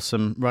how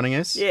awesome running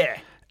is. Yeah.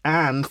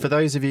 And for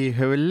those of you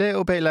who are a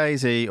little bit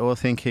lazy or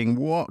thinking,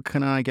 what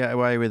can I get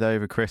away with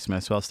over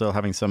Christmas while still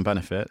having some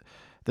benefit?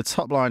 The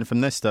top line from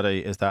this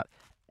study is that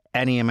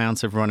any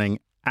amount of running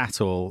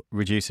at all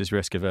reduces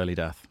risk of early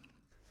death.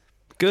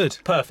 Good.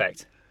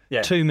 Perfect.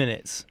 Yeah. 2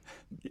 minutes.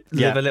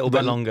 Live a little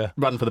bit longer.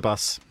 Run for the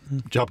bus.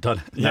 Job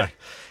done. Yeah. No,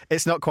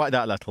 it's not quite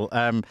that little.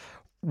 1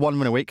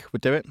 run a week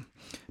would do it.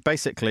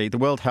 Basically, the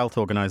World Health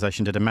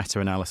Organization did a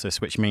meta-analysis,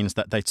 which means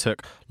that they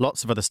took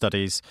lots of other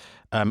studies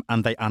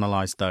and they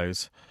analysed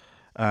those.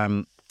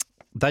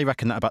 They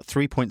reckon that about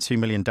 3.2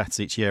 million deaths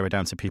each year are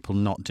down to people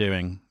not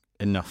doing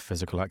enough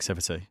physical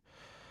activity.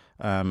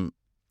 And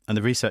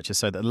the researchers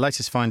say that the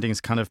latest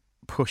findings kind of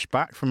push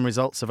back from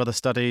results of other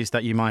studies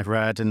that you might have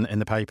read in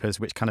the papers,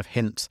 which kind of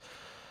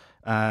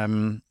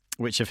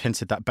which have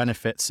hinted that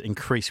benefits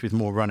increase with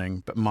more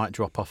running, but might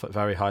drop off at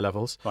very high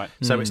levels. Right.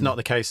 So it's not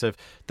the case of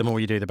the more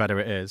you do, the better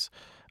it is.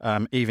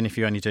 Even if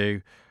you only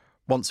do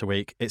once a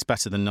week, it's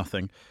better than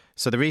nothing.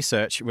 So the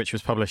research, which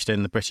was published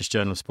in the British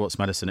Journal of Sports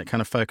Medicine, it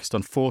kind of focused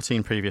on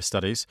 14 previous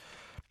studies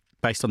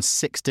based on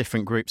 6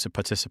 different groups of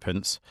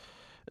participants.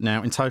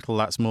 Now, in total,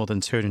 that's more than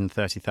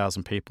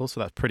 230,000 people, so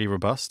that's pretty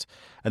robust.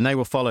 And they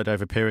were followed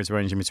over periods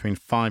ranging between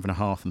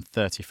 5.5 and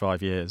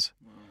 35 years.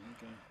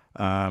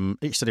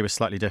 Each study was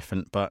slightly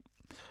different, but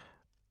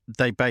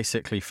they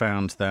basically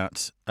found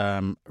that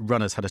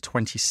runners had a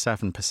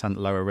 27%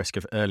 lower risk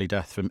of early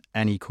death from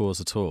any cause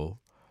at all.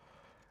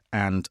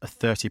 and a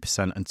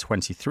 30% and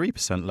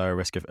 23% lower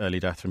risk of early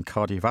death from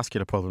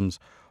cardiovascular problems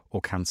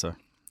or cancer,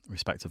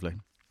 respectively.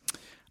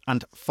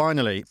 And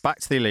finally, back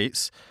to the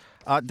elites.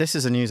 This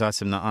is a news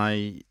item that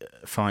I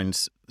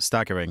find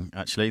staggering,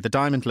 actually. The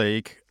Diamond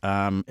League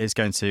is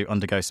going to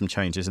undergo some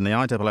changes, and the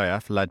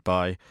IAAF, led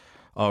by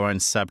our own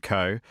Seb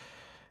Coe,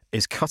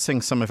 is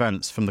cutting some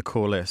events from the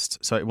core list.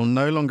 So it will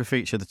no longer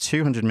feature the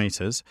 200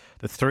 metres,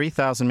 the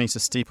 3,000 metre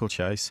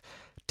steeplechase,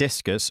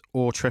 discus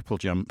or triple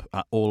jump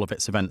at all of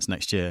its events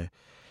next year.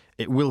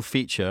 It will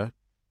feature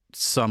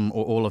some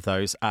or all of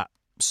those at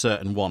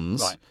certain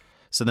ones. Right.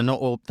 So they're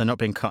not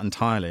being cut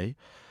entirely,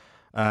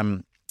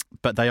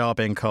 but they are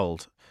being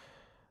culled.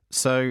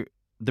 So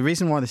the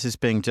reason why this is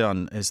being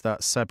done is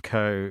that Seb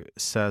Coe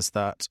says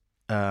that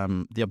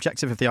the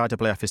objective of the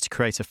IAAF is to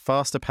create a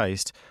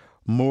faster-paced,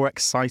 more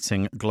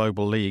exciting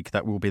global league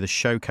that will be the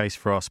showcase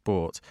for our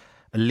sport,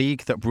 a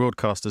league that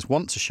broadcasters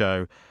want to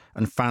show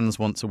and fans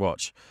want to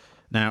watch.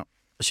 Now,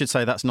 I should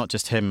say that's not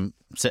just him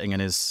sitting in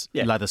his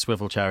leather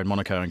swivel chair in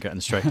Monaco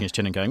and stroking his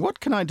chin and going, what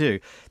can I do?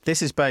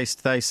 This is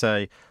based, they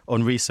say,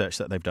 on research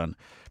that they've done.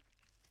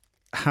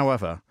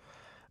 However,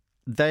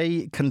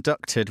 they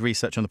conducted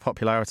research on the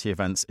popularity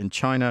events in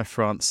China,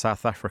 France,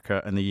 South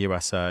Africa and the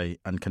USA,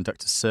 and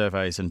conducted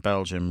surveys in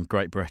Belgium,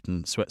 Great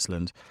Britain,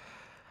 Switzerland.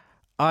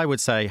 I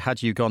would say,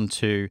 had you gone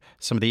to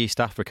some of the East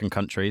African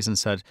countries and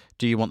said,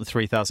 do you want the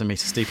 3,000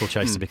 metre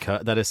steeplechase to be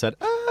cut? They'd have said,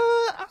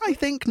 I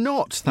think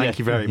not. Thank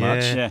you very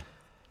much.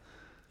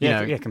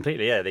 Yeah,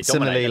 completely. Yeah, they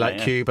similarly, dominate,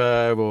 like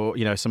Cuba or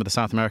some of the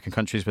South American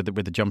countries with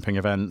the jumping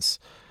events,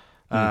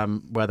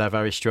 where they're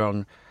very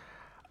strong.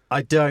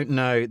 I don't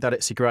know that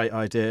it's a great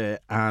idea,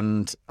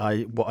 and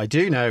what I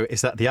do know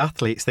is that the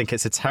athletes think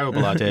it's a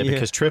terrible idea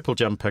because triple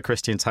jumper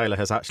Christian Taylor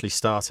has actually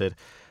started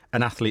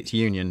an athletes'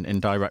 union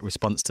in direct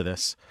response to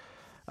this,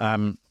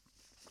 and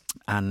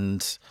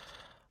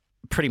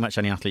pretty much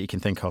any athlete you can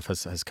think of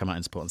has come out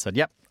in support and said,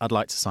 yep, I'd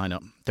like to sign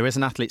up. There is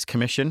an athletes'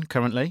 commission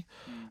currently,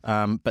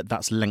 but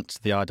that's linked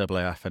to the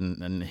IAAF,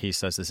 and he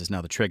says this is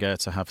now the trigger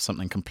to have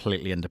something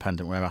completely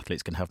independent where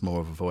athletes can have more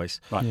of a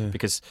voice. Right. Yeah.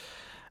 Because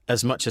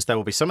as much as there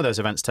will be some of those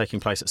events taking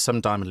place at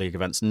some Diamond League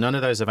events, none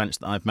of those events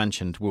that I've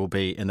mentioned will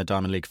be in the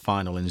Diamond League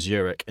final in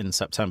Zurich in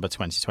September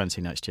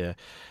 2020 next year.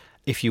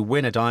 If you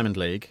win a Diamond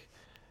League,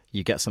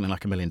 you get something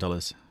like $1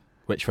 million,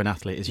 which for an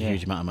athlete is a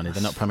huge amount of money.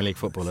 They're not Premier League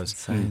footballers.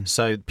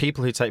 So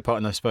people who take part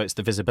in those sports,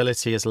 the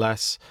visibility is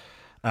less,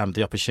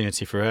 the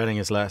opportunity for earning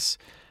is less.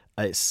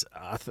 I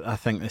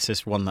think this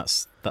is one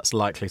that's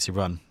likely to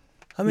run.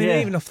 I mean,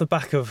 even off the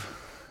back of,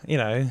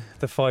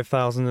 the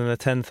 5,000 and the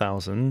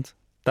 10,000,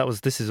 that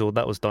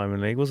was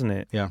Diamond League, wasn't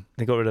it? Yeah.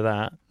 They got rid of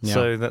that. Yeah.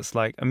 So that's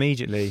like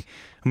immediately,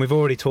 and we've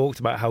already talked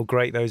about how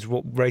great those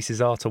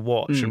races are to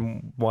watch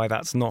and why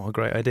that's not a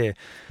great idea.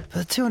 But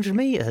the 200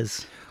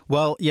 metres...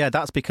 Well, yeah,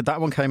 that's because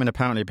that one came in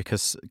apparently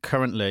because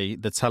currently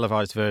the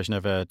televised version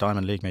of a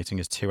Diamond League meeting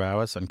is 2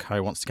 hours, and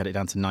Coe wants to get it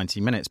down to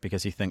 90 minutes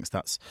because he thinks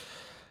that's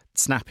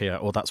snappier,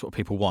 or that's what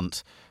people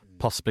want,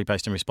 possibly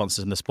based on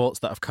responses. And the sports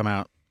that have come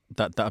out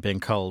that are being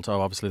culled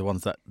are obviously the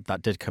ones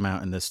that did come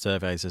out in the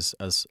surveys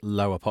as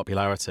lower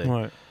popularity.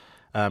 Right.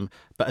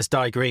 But as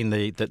Di Green,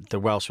 the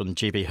Welsh and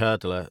GB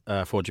hurdler,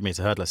 400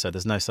 metre hurdler, said,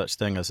 there's no such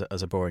thing as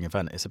a boring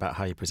event. It's about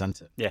how you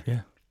present it.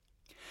 Yeah.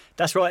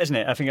 That's right, isn't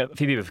it? I think a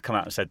few people have come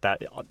out and said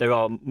that there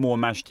are more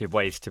imaginative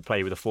ways to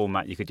play with a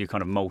format. You could do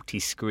kind of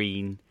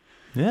multi-screen.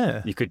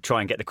 Yeah. You could try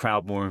and get the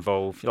crowd more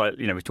involved. Like,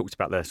 we talked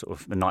about the sort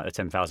of the night of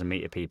 10,000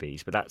 metre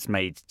PBs, but that's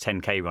made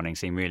 10K running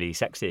seem really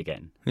sexy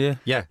again.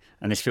 Yeah.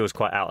 And this feels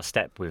quite out of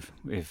step with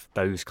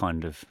those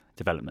kind of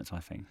developments, I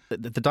think.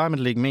 The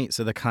Diamond League meets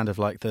are the kind of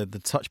like the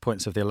touch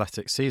points of the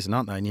athletics season,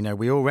 aren't they? And,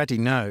 we already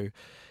know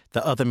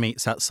that other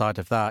meets outside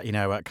of that,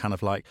 at kind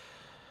of like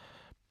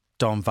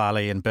Don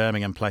Valley and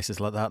Birmingham, places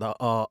like that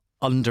are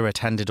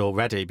under-attended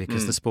already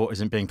because the sport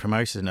isn't being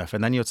promoted enough.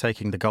 And then you're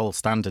taking the gold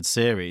standard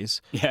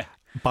series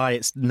by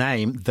its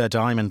name, the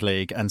Diamond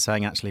League, and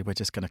saying, actually, we're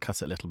just going to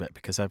cut it a little bit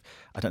because I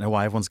don't know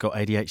why everyone's got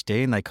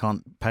ADHD and they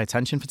can't pay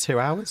attention for 2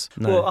 hours.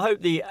 No. Well, I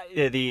hope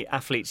the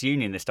Athletes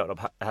Union that started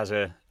up has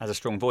a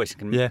strong voice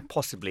and can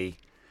possibly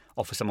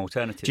offer some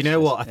alternatives. Do you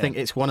know what? I think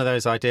it's one of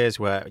those ideas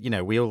where,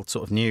 we all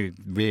sort of knew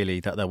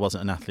really that there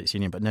wasn't an athletes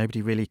union, but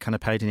nobody really kind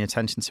of paid any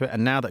attention to it.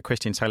 And now that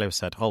Christian Taylor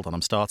said, hold on,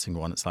 I'm starting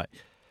one, it's like,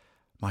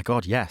 my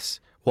God, yes.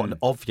 What an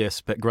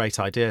obvious but great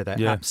idea.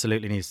 There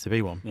absolutely needs to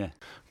be one. Yeah.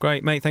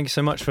 Great, mate. Thank you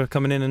so much for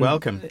coming in and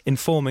welcome,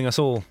 informing us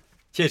all.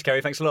 Cheers,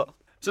 Kerry. Thanks a lot.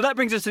 So that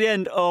brings us to the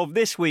end of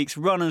this week's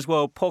Runner's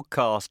World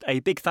podcast. A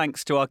big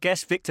thanks to our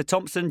guests, Victor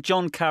Thompson,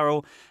 John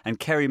Carroll and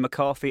Kerry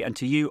McCarthy, and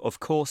to you, of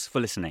course,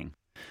 for listening.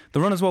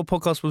 The Runner's World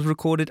podcast was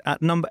recorded at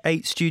Number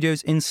 8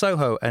 Studios in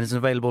Soho and is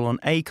available on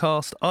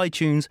Acast,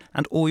 iTunes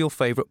and all your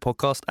favourite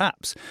podcast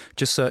apps.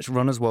 Just search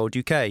Runner's World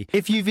UK.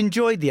 If you've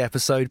enjoyed the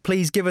episode,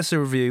 please give us a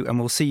review and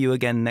we'll see you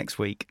again next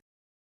week.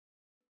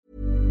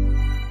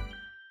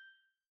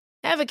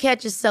 Ever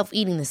catch yourself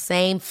eating the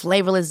same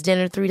flavourless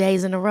dinner 3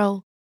 days in a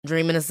row?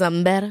 Dreaming of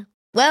something better?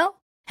 Well,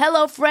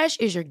 HelloFresh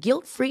is your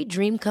guilt-free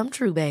dream come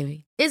true,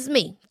 baby. It's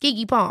me,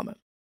 Keke Palmer.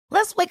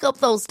 Let's wake up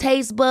those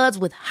taste buds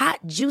with hot,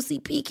 juicy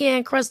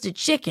pecan-crusted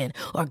chicken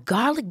or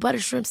garlic butter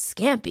shrimp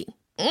scampi.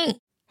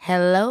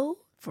 Hello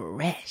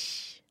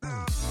Fresh.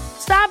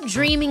 Stop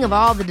dreaming of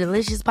all the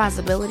delicious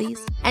possibilities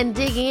and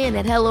dig in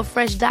at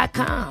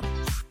HelloFresh.com.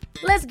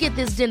 Let's get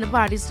this dinner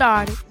party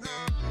started.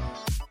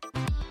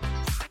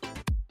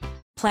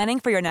 Planning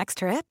for your next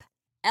trip?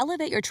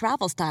 Elevate your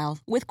travel style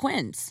with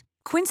Quince.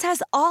 Quince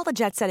has all the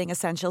jet-setting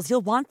essentials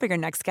you'll want for your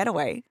next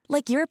getaway,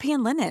 like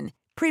European linen,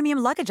 premium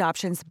luggage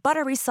options,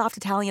 buttery soft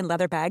Italian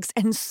leather bags,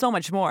 and so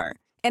much more.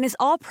 And is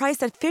all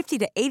priced at 50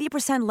 to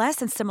 80% less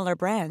than similar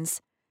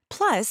brands.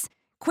 Plus,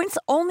 Quince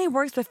only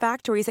works with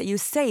factories that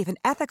use safe and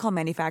ethical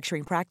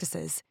manufacturing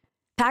practices.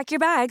 Pack your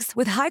bags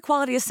with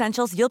high-quality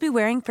essentials you'll be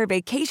wearing for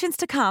vacations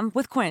to come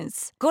with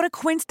Quince. Go to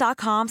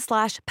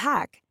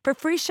quince.com/pack for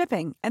free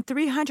shipping and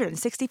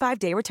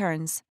 365-day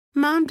returns.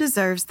 Mom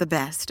deserves the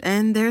best,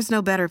 and there's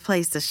no better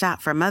place to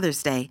shop for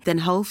Mother's Day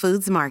than Whole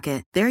Foods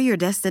Market. They're your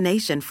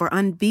destination for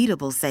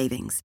unbeatable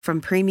savings, from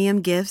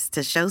premium gifts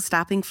to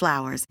show-stopping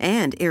flowers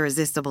and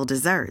irresistible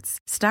desserts.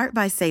 Start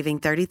by saving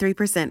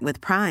 33% with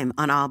Prime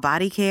on all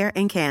body care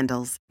and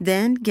candles.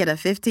 Then get a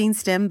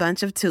 15-stem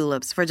bunch of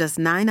tulips for just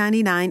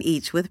 $9.99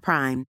 each with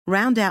Prime.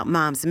 Round out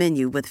Mom's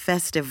menu with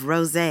festive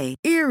rosé,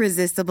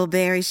 irresistible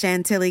berry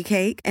chantilly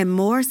cake, and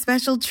more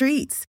special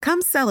treats.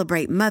 Come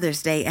celebrate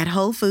Mother's Day at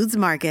Whole Foods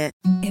Market.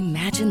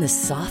 Imagine the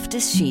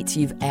softest sheets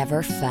you've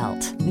ever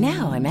felt.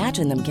 Now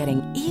imagine them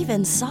getting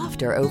even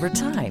softer over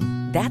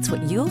time. That's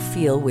what you'll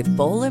feel with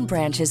Boll &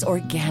 Branch's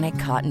organic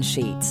cotton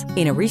sheets.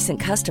 In a recent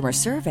customer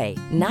survey,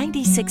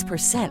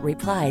 96%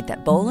 replied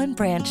that Boll &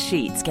 Branch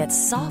sheets get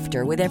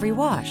softer with every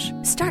wash.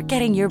 Start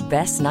getting your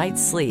best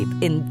night's sleep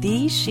in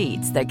these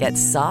sheets that get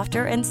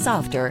softer and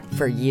softer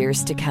for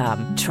years to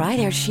come. Try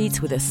their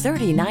sheets with a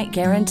 30-night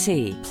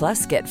guarantee.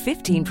 Plus, get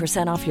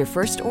 15% off your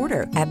first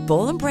order at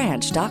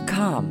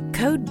bollandbranch.com.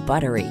 Code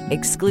BUTTERY.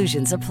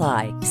 Exclusions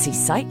apply. See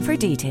site for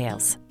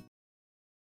details.